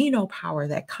can be no power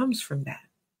that comes from that.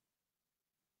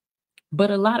 But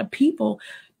a lot of people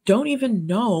don't even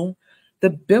know the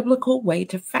biblical way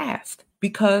to fast,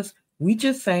 because we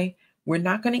just say we're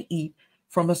not going to eat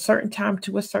from a certain time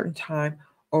to a certain time,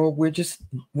 or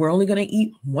we're only going to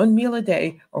eat one meal a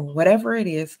day or whatever it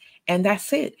is. And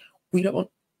that's it. We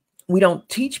don't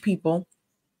teach people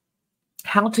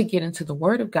how to get into the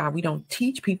word of God. We don't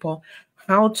teach people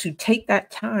how to take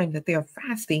that time that they're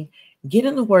fasting, get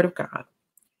in the word of God,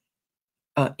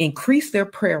 increase their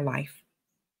prayer life,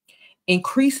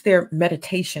 increase their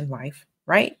meditation life,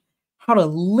 right? How to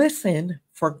listen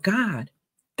for God.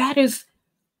 That is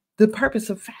the purpose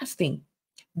of fasting.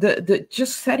 The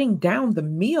just setting down the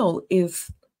meal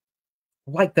is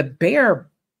like the bare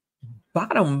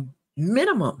bottom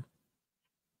minimum.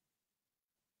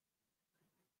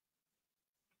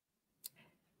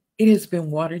 It has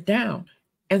been watered down.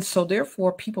 And so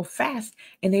therefore people fast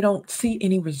and they don't see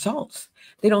any results.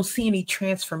 They don't see any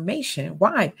transformation.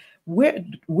 Why?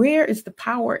 Where is the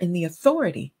power and the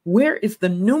authority? Where is the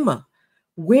pneuma?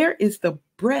 Where is the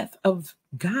breath of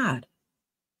God?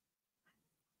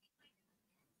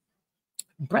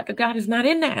 Breath of God is not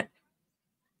in that.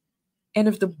 And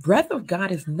if the breath of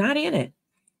God is not in it,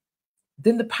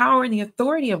 then the power and the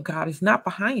authority of God is not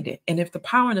behind it. And if the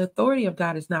power and authority of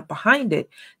God is not behind it,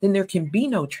 then there can be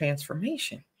no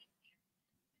transformation.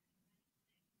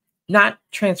 Not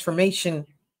transformation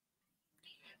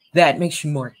that makes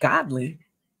you more godly,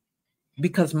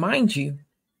 because mind you,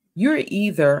 you're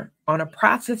either on a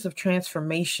process of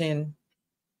transformation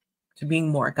to being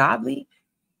more godly,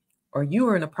 or you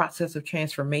are in a process of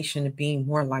transformation to being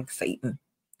more like Satan.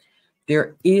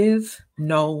 There is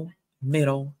no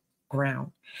middle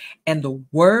ground. And the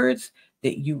words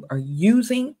that you are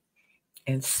using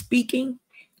and speaking,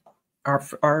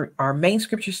 our main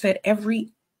scripture said,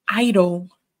 every idle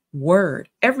word,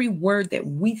 every word that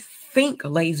we think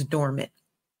lays dormant,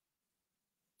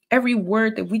 every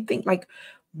word that we think, like,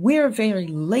 we're very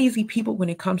lazy people when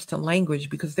it comes to language,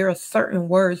 because there are certain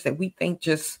words that we think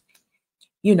just,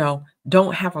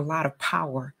 don't have a lot of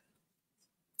power,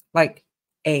 like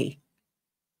a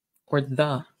or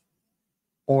the,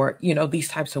 or, these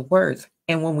types of words.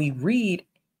 And when we read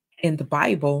in the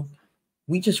Bible,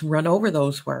 we just run over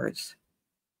those words.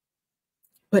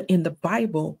 But in the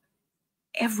Bible,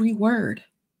 every word,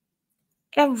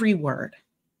 every word,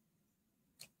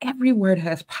 every word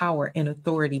has power and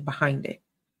authority behind it.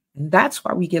 And that's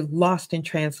why we get lost in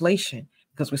translation,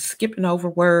 because we're skipping over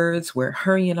words, we're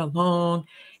hurrying along,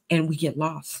 and we get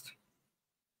lost.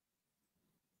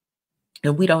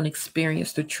 And we don't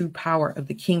experience the true power of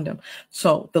the kingdom.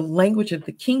 So the language of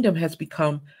the kingdom has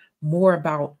become more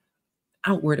about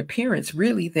outward appearance,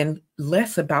 really, than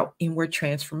less about inward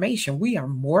transformation. We are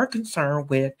more concerned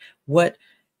with what,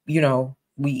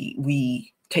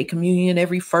 we take communion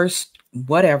every first,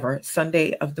 whatever,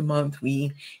 Sunday of the month.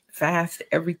 We fast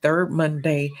every third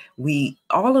Monday.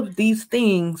 All of these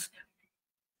things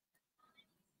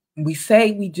we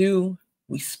say we do,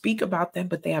 we speak about them,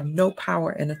 but they have no power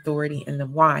and authority in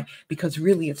them. Why? Because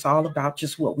really it's all about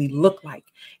just what we look like.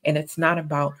 And it's not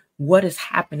about what is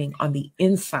happening on the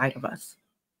inside of us.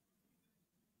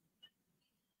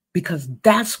 Because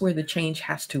that's where the change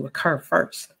has to occur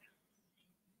first.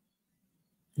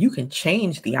 You can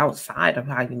change the outside of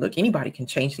how you look. Anybody can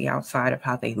change the outside of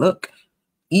how they look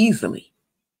easily.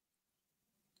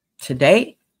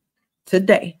 Today,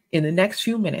 in the next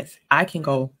few minutes, I can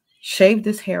go shave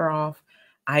this hair off.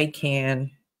 I can,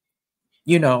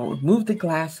 remove the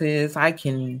glasses. I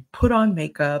can put on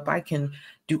makeup. I can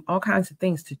do all kinds of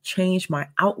things to change my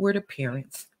outward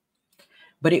appearance.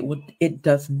 But it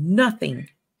does nothing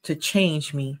to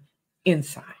change me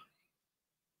inside.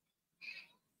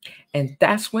 And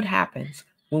that's what happens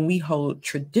when we hold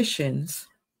traditions,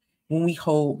 when we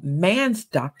hold man's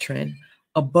doctrine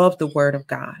above the word of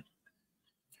God.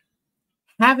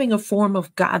 Having a form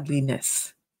of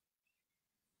godliness,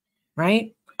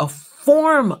 right? A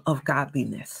form of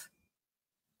godliness,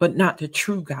 but not the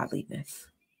true godliness.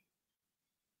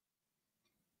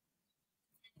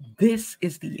 This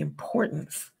is the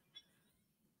importance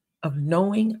of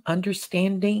knowing,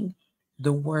 understanding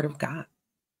the word of God,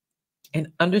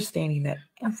 and understanding that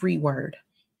every word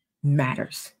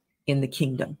matters in the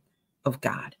kingdom of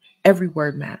God. Every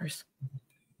word matters.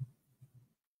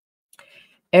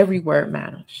 Every word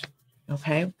matters.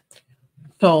 Okay.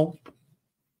 So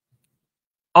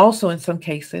also in some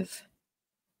cases,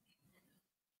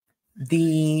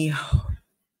 the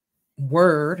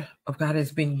word of God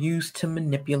has been used to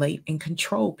manipulate and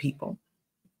control people.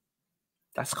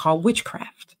 That's called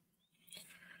witchcraft.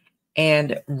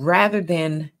 And rather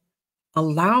than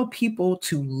allow people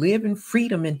to live in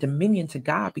freedom and dominion to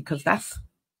God, because that's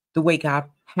the way God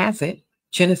has it,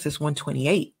 Genesis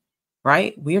 1:28,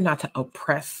 right? We are not to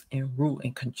oppress and rule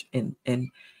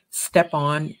and step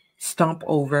on, stomp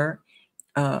over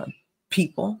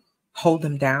people, hold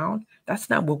them down. That's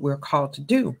not what we're called to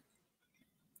do.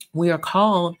 We are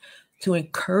called to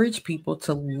encourage people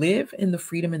to live in the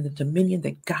freedom and the dominion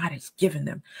that God has given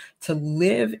them, to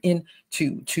live in,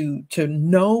 to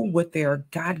know what their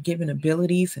God-given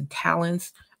abilities and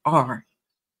talents are,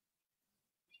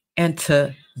 and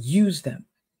to use them.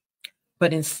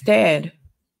 But instead,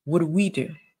 what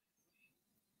do?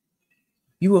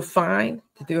 You will find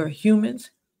that there are humans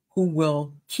who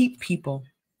will keep people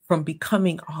from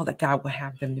becoming all that God will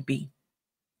have them to be.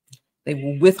 They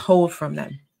will withhold from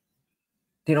them.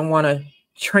 They don't want to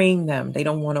train them. They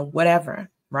don't want to whatever,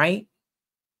 right?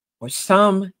 Or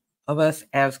some of us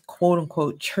as quote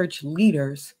unquote church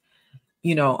leaders,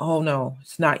 oh no,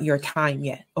 it's not your time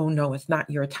yet. Oh no, it's not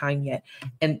your time yet.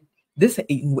 And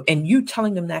you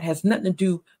telling them that has nothing to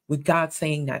do with God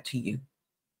saying that to you.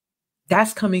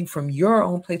 That's coming from your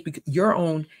own place, your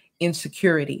own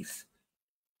insecurities,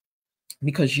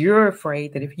 because you're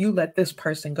afraid that if you let this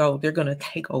person go, they're going to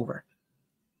take over.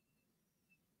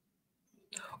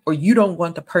 or you don't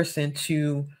want the person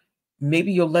to,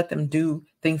 maybe you'll let them do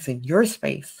things in your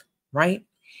space, right?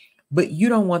 But you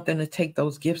don't want them to take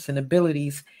those gifts and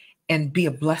abilities and be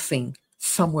a blessing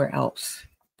somewhere else.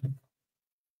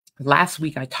 Last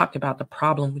week, I talked about the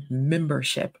problem with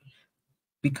membership,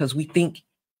 because we think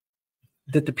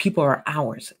that the people are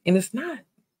ours, and it's not.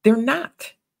 They're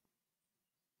not.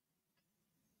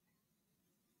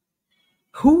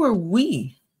 Who are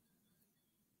we?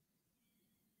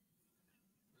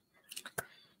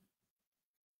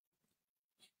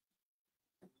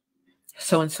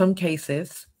 So in some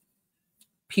cases,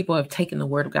 people have taken the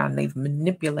word of God and they've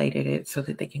manipulated it so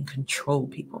that they can control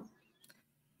people.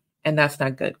 And that's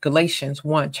not good. Galatians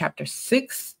chapter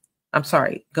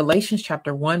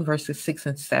 1, verses 6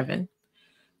 and 7.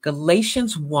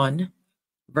 Galatians 1,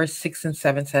 verse 6 and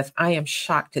 7 says, I am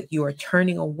shocked that you are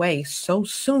turning away so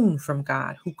soon from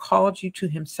God, who called you to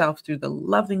himself through the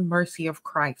loving mercy of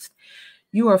Christ.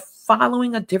 You are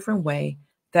following a different way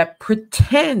that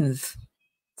pretends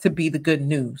to be the good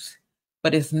news,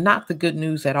 but is not the good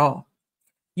news at all.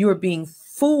 You are being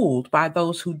fooled by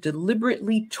those who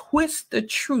deliberately twist the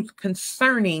truth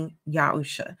concerning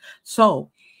Yahusha.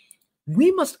 So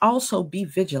we must also be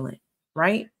vigilant,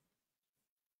 right?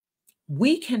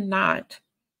 We cannot,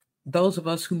 those of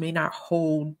us who may not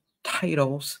hold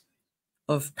titles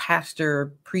of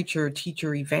pastor, preacher,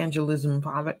 teacher, evangelist,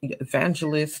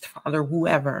 father,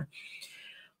 whoever,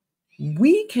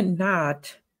 we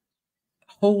cannot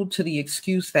hold to the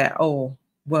excuse that, oh,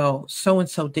 well,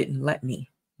 so-and-so didn't let me.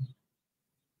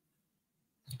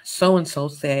 So-and-so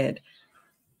said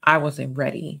I wasn't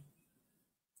ready.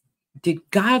 Did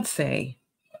God say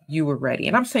you were ready?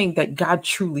 And I'm saying that God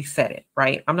truly said it,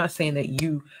 right? I'm not saying that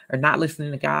you are not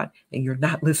listening to God and you're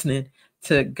not listening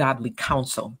to godly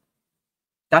counsel.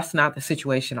 That's not the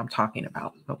situation I'm talking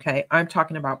about, okay? I'm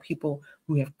talking about people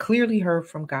who have clearly heard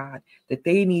from God that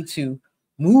they need to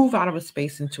move out of a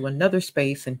space into another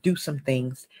space and do some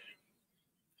things,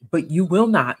 but you will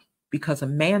not, because a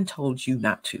man told you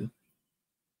not to.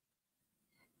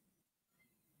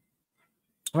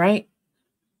 Right?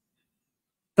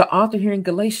 The author here in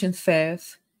Galatians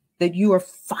says that you are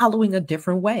following a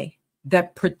different way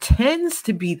that pretends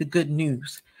to be the good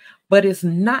news, but is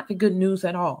not the good news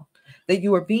at all. That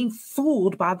you are being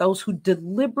fooled by those who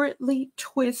deliberately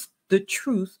twist the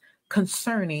truth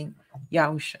concerning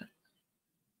Yahusha.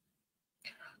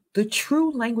 The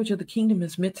true language of the kingdom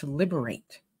is meant to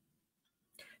liberate.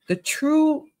 The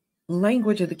true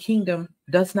language of the kingdom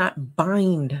does not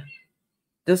bind,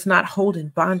 does not hold in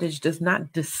bondage, does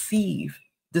not deceive,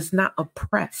 does not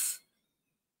oppress.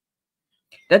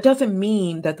 That doesn't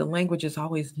mean that the language is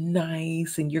always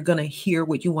nice and you're going to hear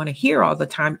what you want to hear all the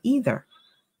time either.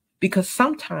 Because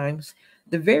sometimes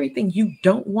the very thing you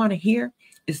don't want to hear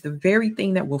is the very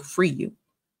thing that will free you.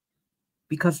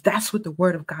 Because that's what the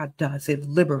word of God does. It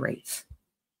liberates.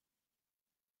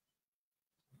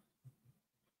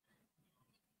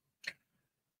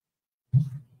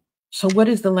 So what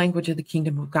is the language of the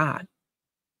kingdom of God?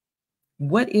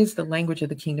 What is the language of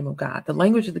the kingdom of God? The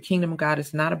language of the kingdom of God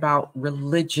is not about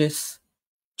religious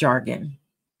jargon.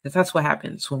 Because that's what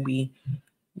happens when we,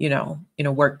 in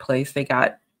a workplace, they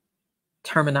got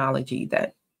terminology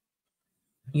that,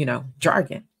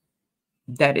 jargon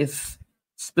that is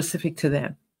specific to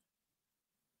them.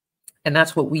 And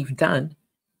that's what we've done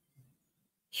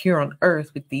here on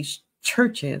earth with these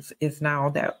churches, is now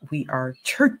that we are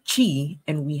churchy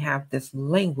and we have this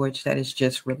language that is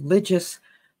just religious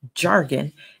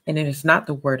jargon, and it is not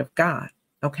the word of God.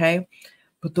 Okay.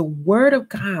 But the word of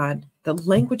God, the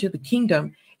language of the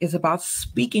kingdom, is about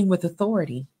speaking with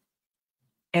authority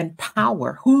and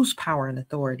power. Whose power and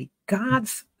authority?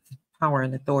 God's power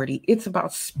and authority. It's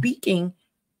about speaking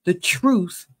the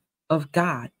truth of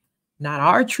God, not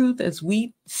our truth as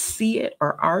we see it,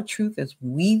 or our truth as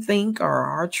we think, or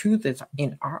our truth as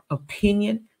in our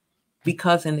opinion.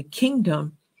 Because in the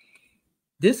kingdom,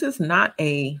 this is not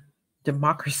a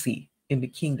democracy in the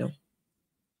kingdom.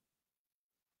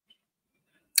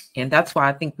 And that's why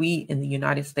I think we in the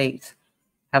United States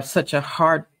have such a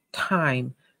hard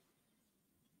time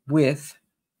with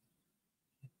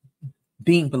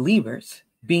being believers,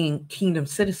 being kingdom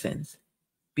citizens,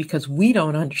 because we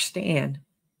don't understand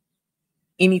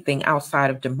anything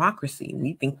outside of democracy.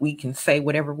 We think we can say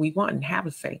whatever we want and have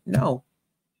a say. No.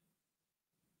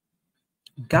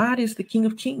 God is the King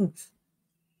of Kings.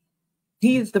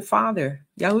 He is the Father.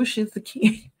 Yahushua is the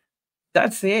King.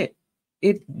 That's it.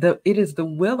 It is the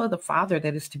will of the Father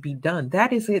that is to be done.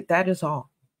 That is it. That is all.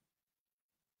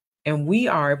 And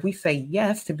if we say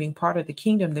yes to being part of the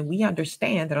kingdom, then we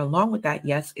understand that along with that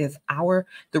yes is the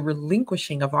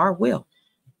relinquishing of our will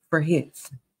for his.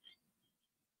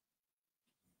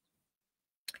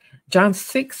 John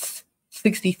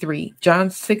 6:63. John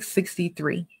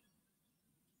 6:63.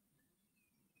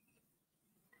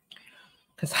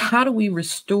 Because how do we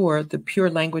restore the pure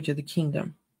language of the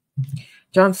kingdom?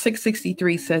 John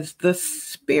 6:63 says, the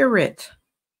Spirit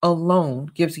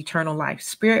alone gives eternal life.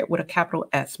 Spirit with a capital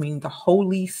S, meaning the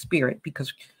Holy Spirit,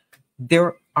 because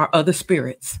there are other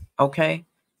spirits, okay?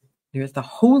 There's the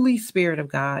Holy Spirit of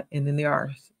God, and then there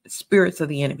are spirits of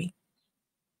the enemy.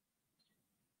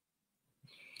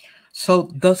 So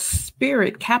the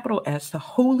Spirit, capital S, the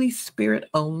Holy Spirit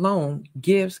alone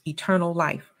gives eternal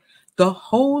life. The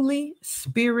Holy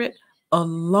Spirit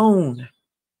alone.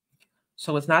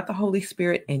 So it's not the Holy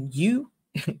Spirit in you.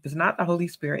 It's not the Holy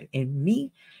Spirit in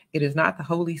me. It is not the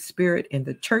Holy Spirit in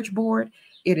the church board.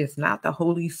 It is not the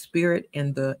Holy Spirit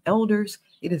in the elders.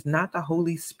 It is not the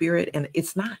Holy Spirit, and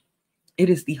it's not. It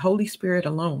is the Holy Spirit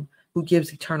alone who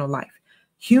gives eternal life.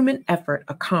 Human effort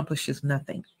accomplishes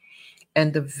nothing.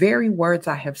 And the very words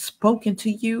I have spoken to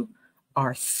you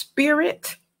are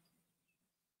spirit,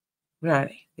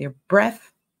 right? They're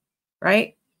breath,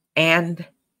 right? And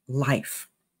life.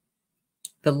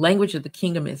 The language of the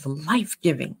kingdom is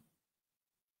life-giving.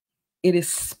 It is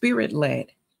spirit-led.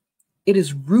 It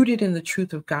is rooted in the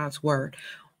truth of God's word.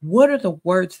 What are the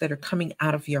words that are coming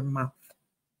out of your mouth?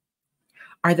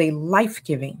 Are they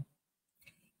life-giving?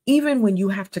 Even when you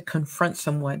have to confront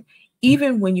someone,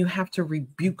 even when you have to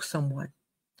rebuke someone,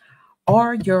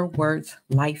 are your words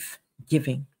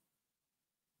life-giving?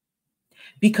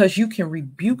 Because you can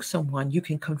rebuke someone, you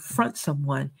can confront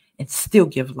someone and still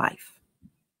give life.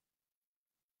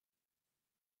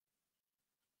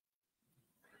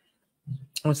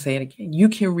 I'll say it again. You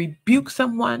can rebuke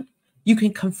someone, you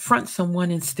can confront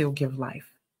someone and still give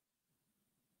life.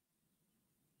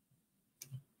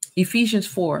 Ephesians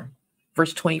 4,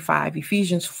 verse 25.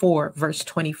 Ephesians 4, verse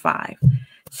 25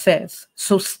 says,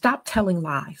 so stop telling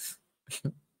lies.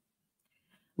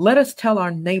 Let us tell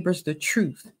our neighbors the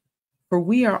truth, for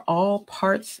we are all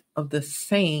parts of the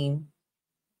same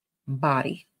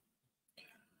body.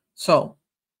 So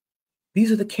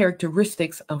these are the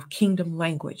characteristics of kingdom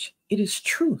language. It is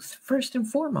truth, first and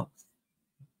foremost.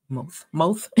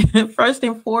 First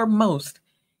and foremost,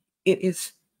 it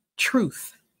is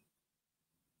truth.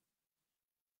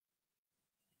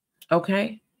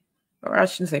 Okay? Or I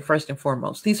shouldn't say first and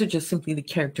foremost. These are just simply the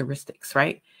characteristics,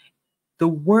 right? The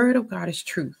word of God is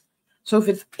truth. So if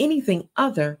it's anything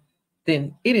other,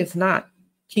 then it is not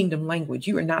kingdom language.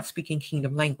 You are not speaking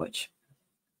kingdom language.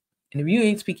 And if you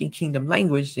ain't speaking kingdom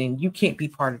language, then you can't be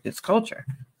part of this culture.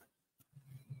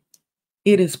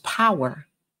 It is power.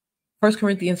 1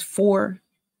 Corinthians 4,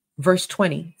 verse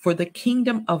 20. For the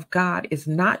kingdom of God is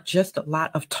not just a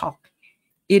lot of talk.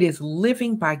 It is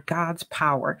living by God's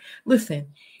power. Listen,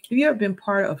 have you ever been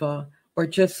part of or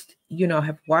just,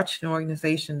 have watched an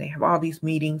organization? They have all these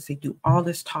meetings. They do all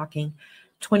this talking.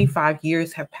 25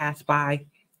 years have passed by.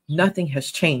 Nothing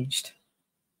has changed.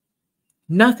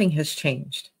 Nothing has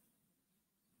changed.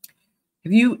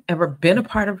 Have you ever been a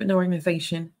part of an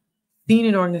organization, seen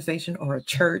an organization or a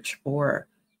church or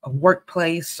a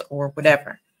workplace or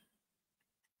whatever?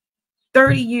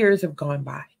 30 years have gone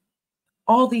by.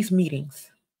 All these meetings,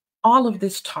 all of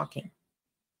this talking,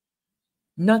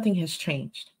 nothing has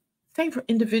changed. Same for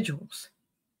individuals.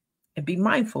 And be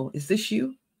mindful, is this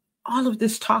you? All of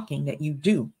this talking that you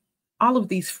do, all of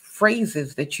these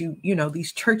phrases that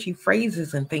these churchy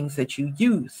phrases and things that you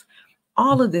use,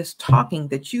 all of this talking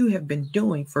that you have been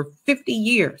doing for 50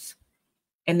 years,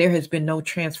 and there has been no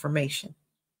transformation.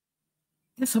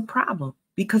 It's a problem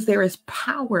because there is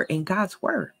power in God's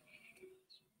word.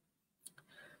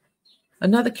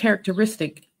 Another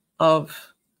characteristic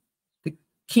of the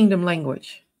kingdom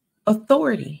language,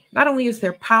 authority. Not only is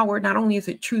there power, not only is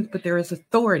it truth, but there is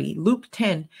authority. Luke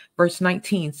 10, verse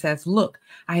 19 says, look,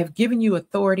 I have given you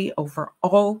authority over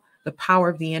all the power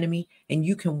of the enemy, and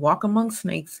you can walk among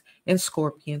snakes and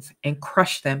scorpions and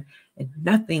crush them, and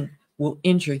nothing will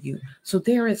injure you. So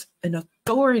there is an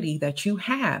authority that you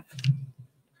have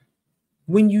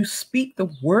when you speak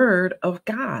the word of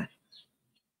God.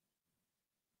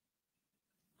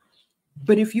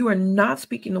 But if you are not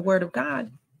speaking the word of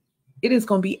God, it is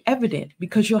going to be evident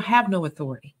because you'll have no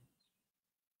authority.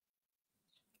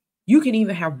 You can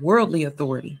even have worldly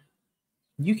authority.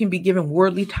 You can be given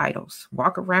worldly titles.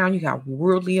 Walk around, you got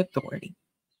worldly authority.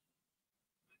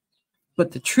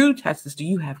 But the true test is, do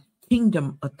you have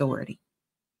kingdom authority?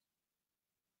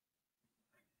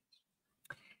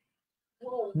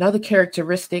 Another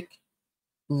characteristic,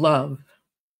 love.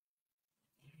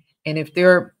 And if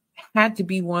there had to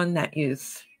be one that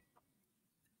is,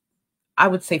 I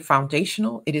would say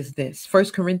foundational, it is this.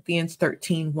 1 Corinthians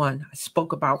 13:1. I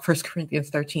spoke about 1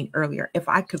 Corinthians 13 earlier. If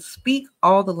I could speak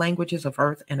all the languages of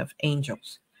earth and of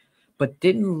angels, but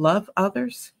didn't love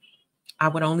others, I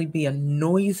would only be a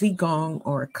noisy gong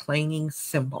or a clanging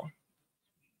cymbal.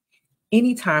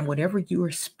 Anytime, whatever you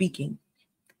are speaking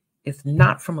is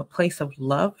not from a place of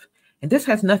love, and this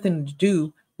has nothing to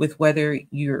do with whether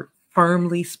you're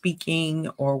firmly speaking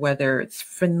or whether it's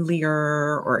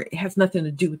friendlier, or it has nothing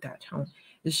to do with that tone.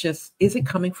 It's just, is it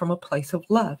coming from a place of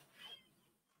love?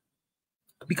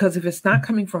 Because if it's not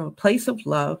coming from a place of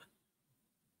love,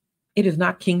 it is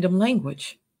not kingdom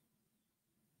language.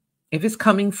 If it's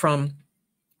coming from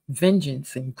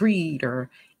vengeance and greed or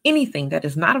anything that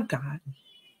is not of God,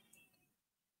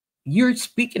 you're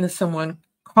speaking to someone,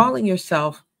 calling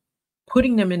yourself,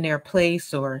 putting them in their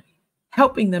place or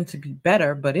helping them to be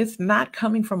better, but it's not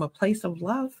coming from a place of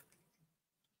love.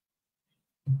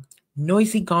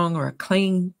 Noisy gong or a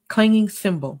clanging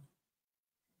cymbal.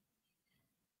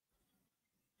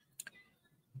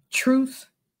 Truth,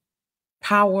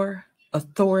 power,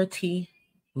 authority,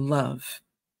 love.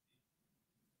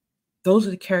 Those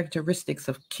are the characteristics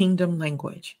of kingdom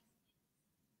language.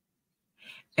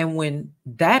 And when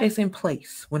that is in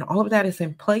place, when all of that is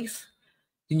in place,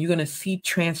 then you're going to see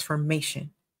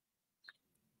transformation.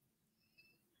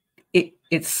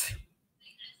 It's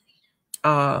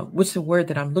what's the word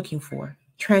that I'm looking for?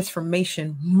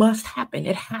 Transformation must happen.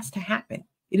 It has to happen.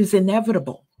 It is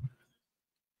inevitable.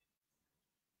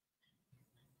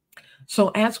 So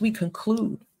as we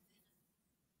conclude,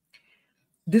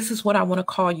 this is what I want to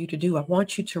call you to do. I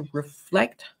want you to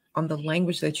reflect on the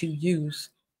language that you use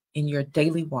in your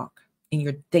daily walk, in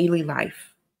your daily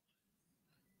life.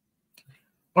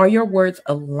 Are your words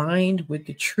aligned with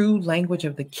the true language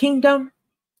of the kingdom?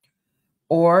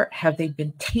 Or have they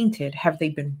been tainted? Have they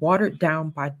been watered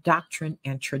down by doctrine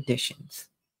and traditions?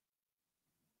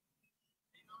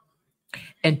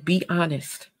 And be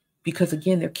honest, because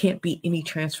again, there can't be any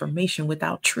transformation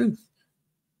without truth.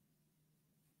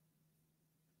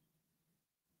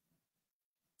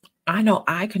 I know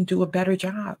I can do a better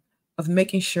job of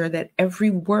making sure that every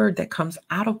word that comes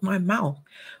out of my mouth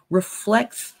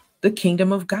reflects the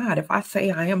kingdom of God. If I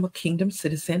say I am a kingdom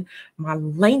citizen, my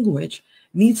language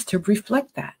needs to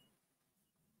reflect that.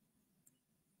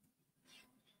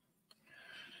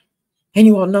 And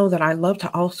you all know that I love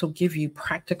to also give you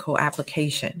practical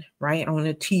application, right? I want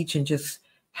to teach and just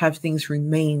have things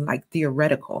remain like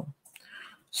theoretical.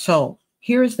 So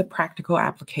here is the practical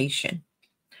application.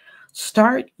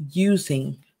 Start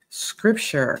using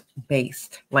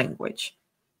scripture-based language,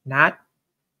 not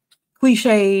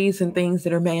cliches and things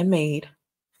that are man-made.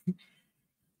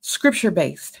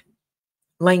 Scripture-based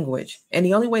language. And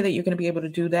the only way that you're going to be able to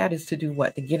do that is to do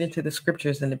what? To get into the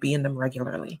scriptures and to be in them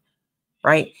regularly,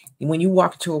 right? When you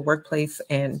walk into a workplace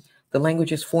and the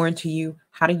language is foreign to you,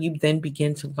 how do you then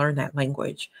begin to learn that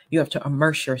language? You have to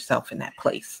immerse yourself in that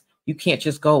place. You can't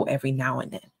just go every now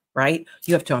and then, right?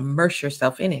 You have to immerse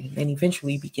yourself in it and then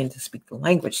eventually begin to speak the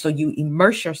language. So you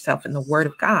immerse yourself in the word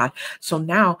of God. So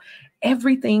now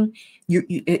everything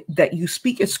that you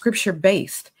speak is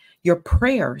scripture-based. Your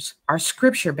prayers are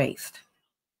scripture-based.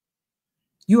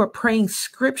 You are praying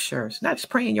scriptures, not just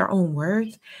praying your own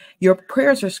words. Your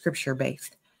prayers are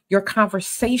scripture-based. Your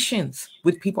conversations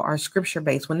with people are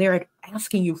scripture-based. When they're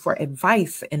asking you for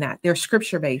advice and that, they're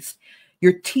scripture-based.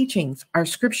 Your teachings are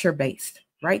scripture-based,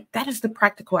 right? That is the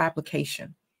practical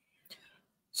application.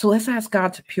 So let's ask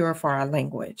God to purify our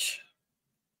language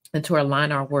and to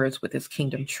align our words with his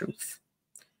kingdom truth.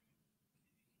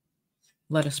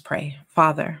 Let us pray.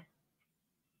 Father,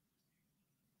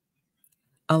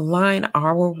 align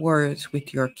our words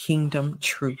with your kingdom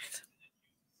truth.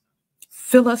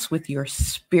 Fill us with your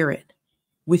spirit,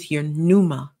 with your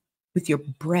pneuma, with your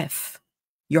breath,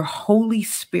 your Holy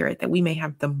Spirit, that we may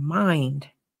have the mind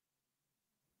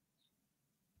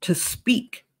to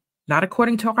speak, not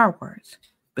according to our words,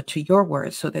 but to your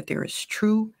words, so that there is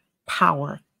true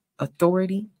power,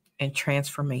 authority, and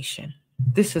transformation.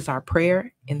 This is our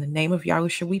prayer. In the name of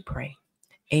Yahushua, we pray.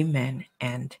 Amen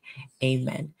and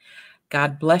amen.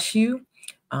 God bless you,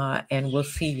 and we'll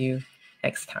see you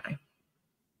next time.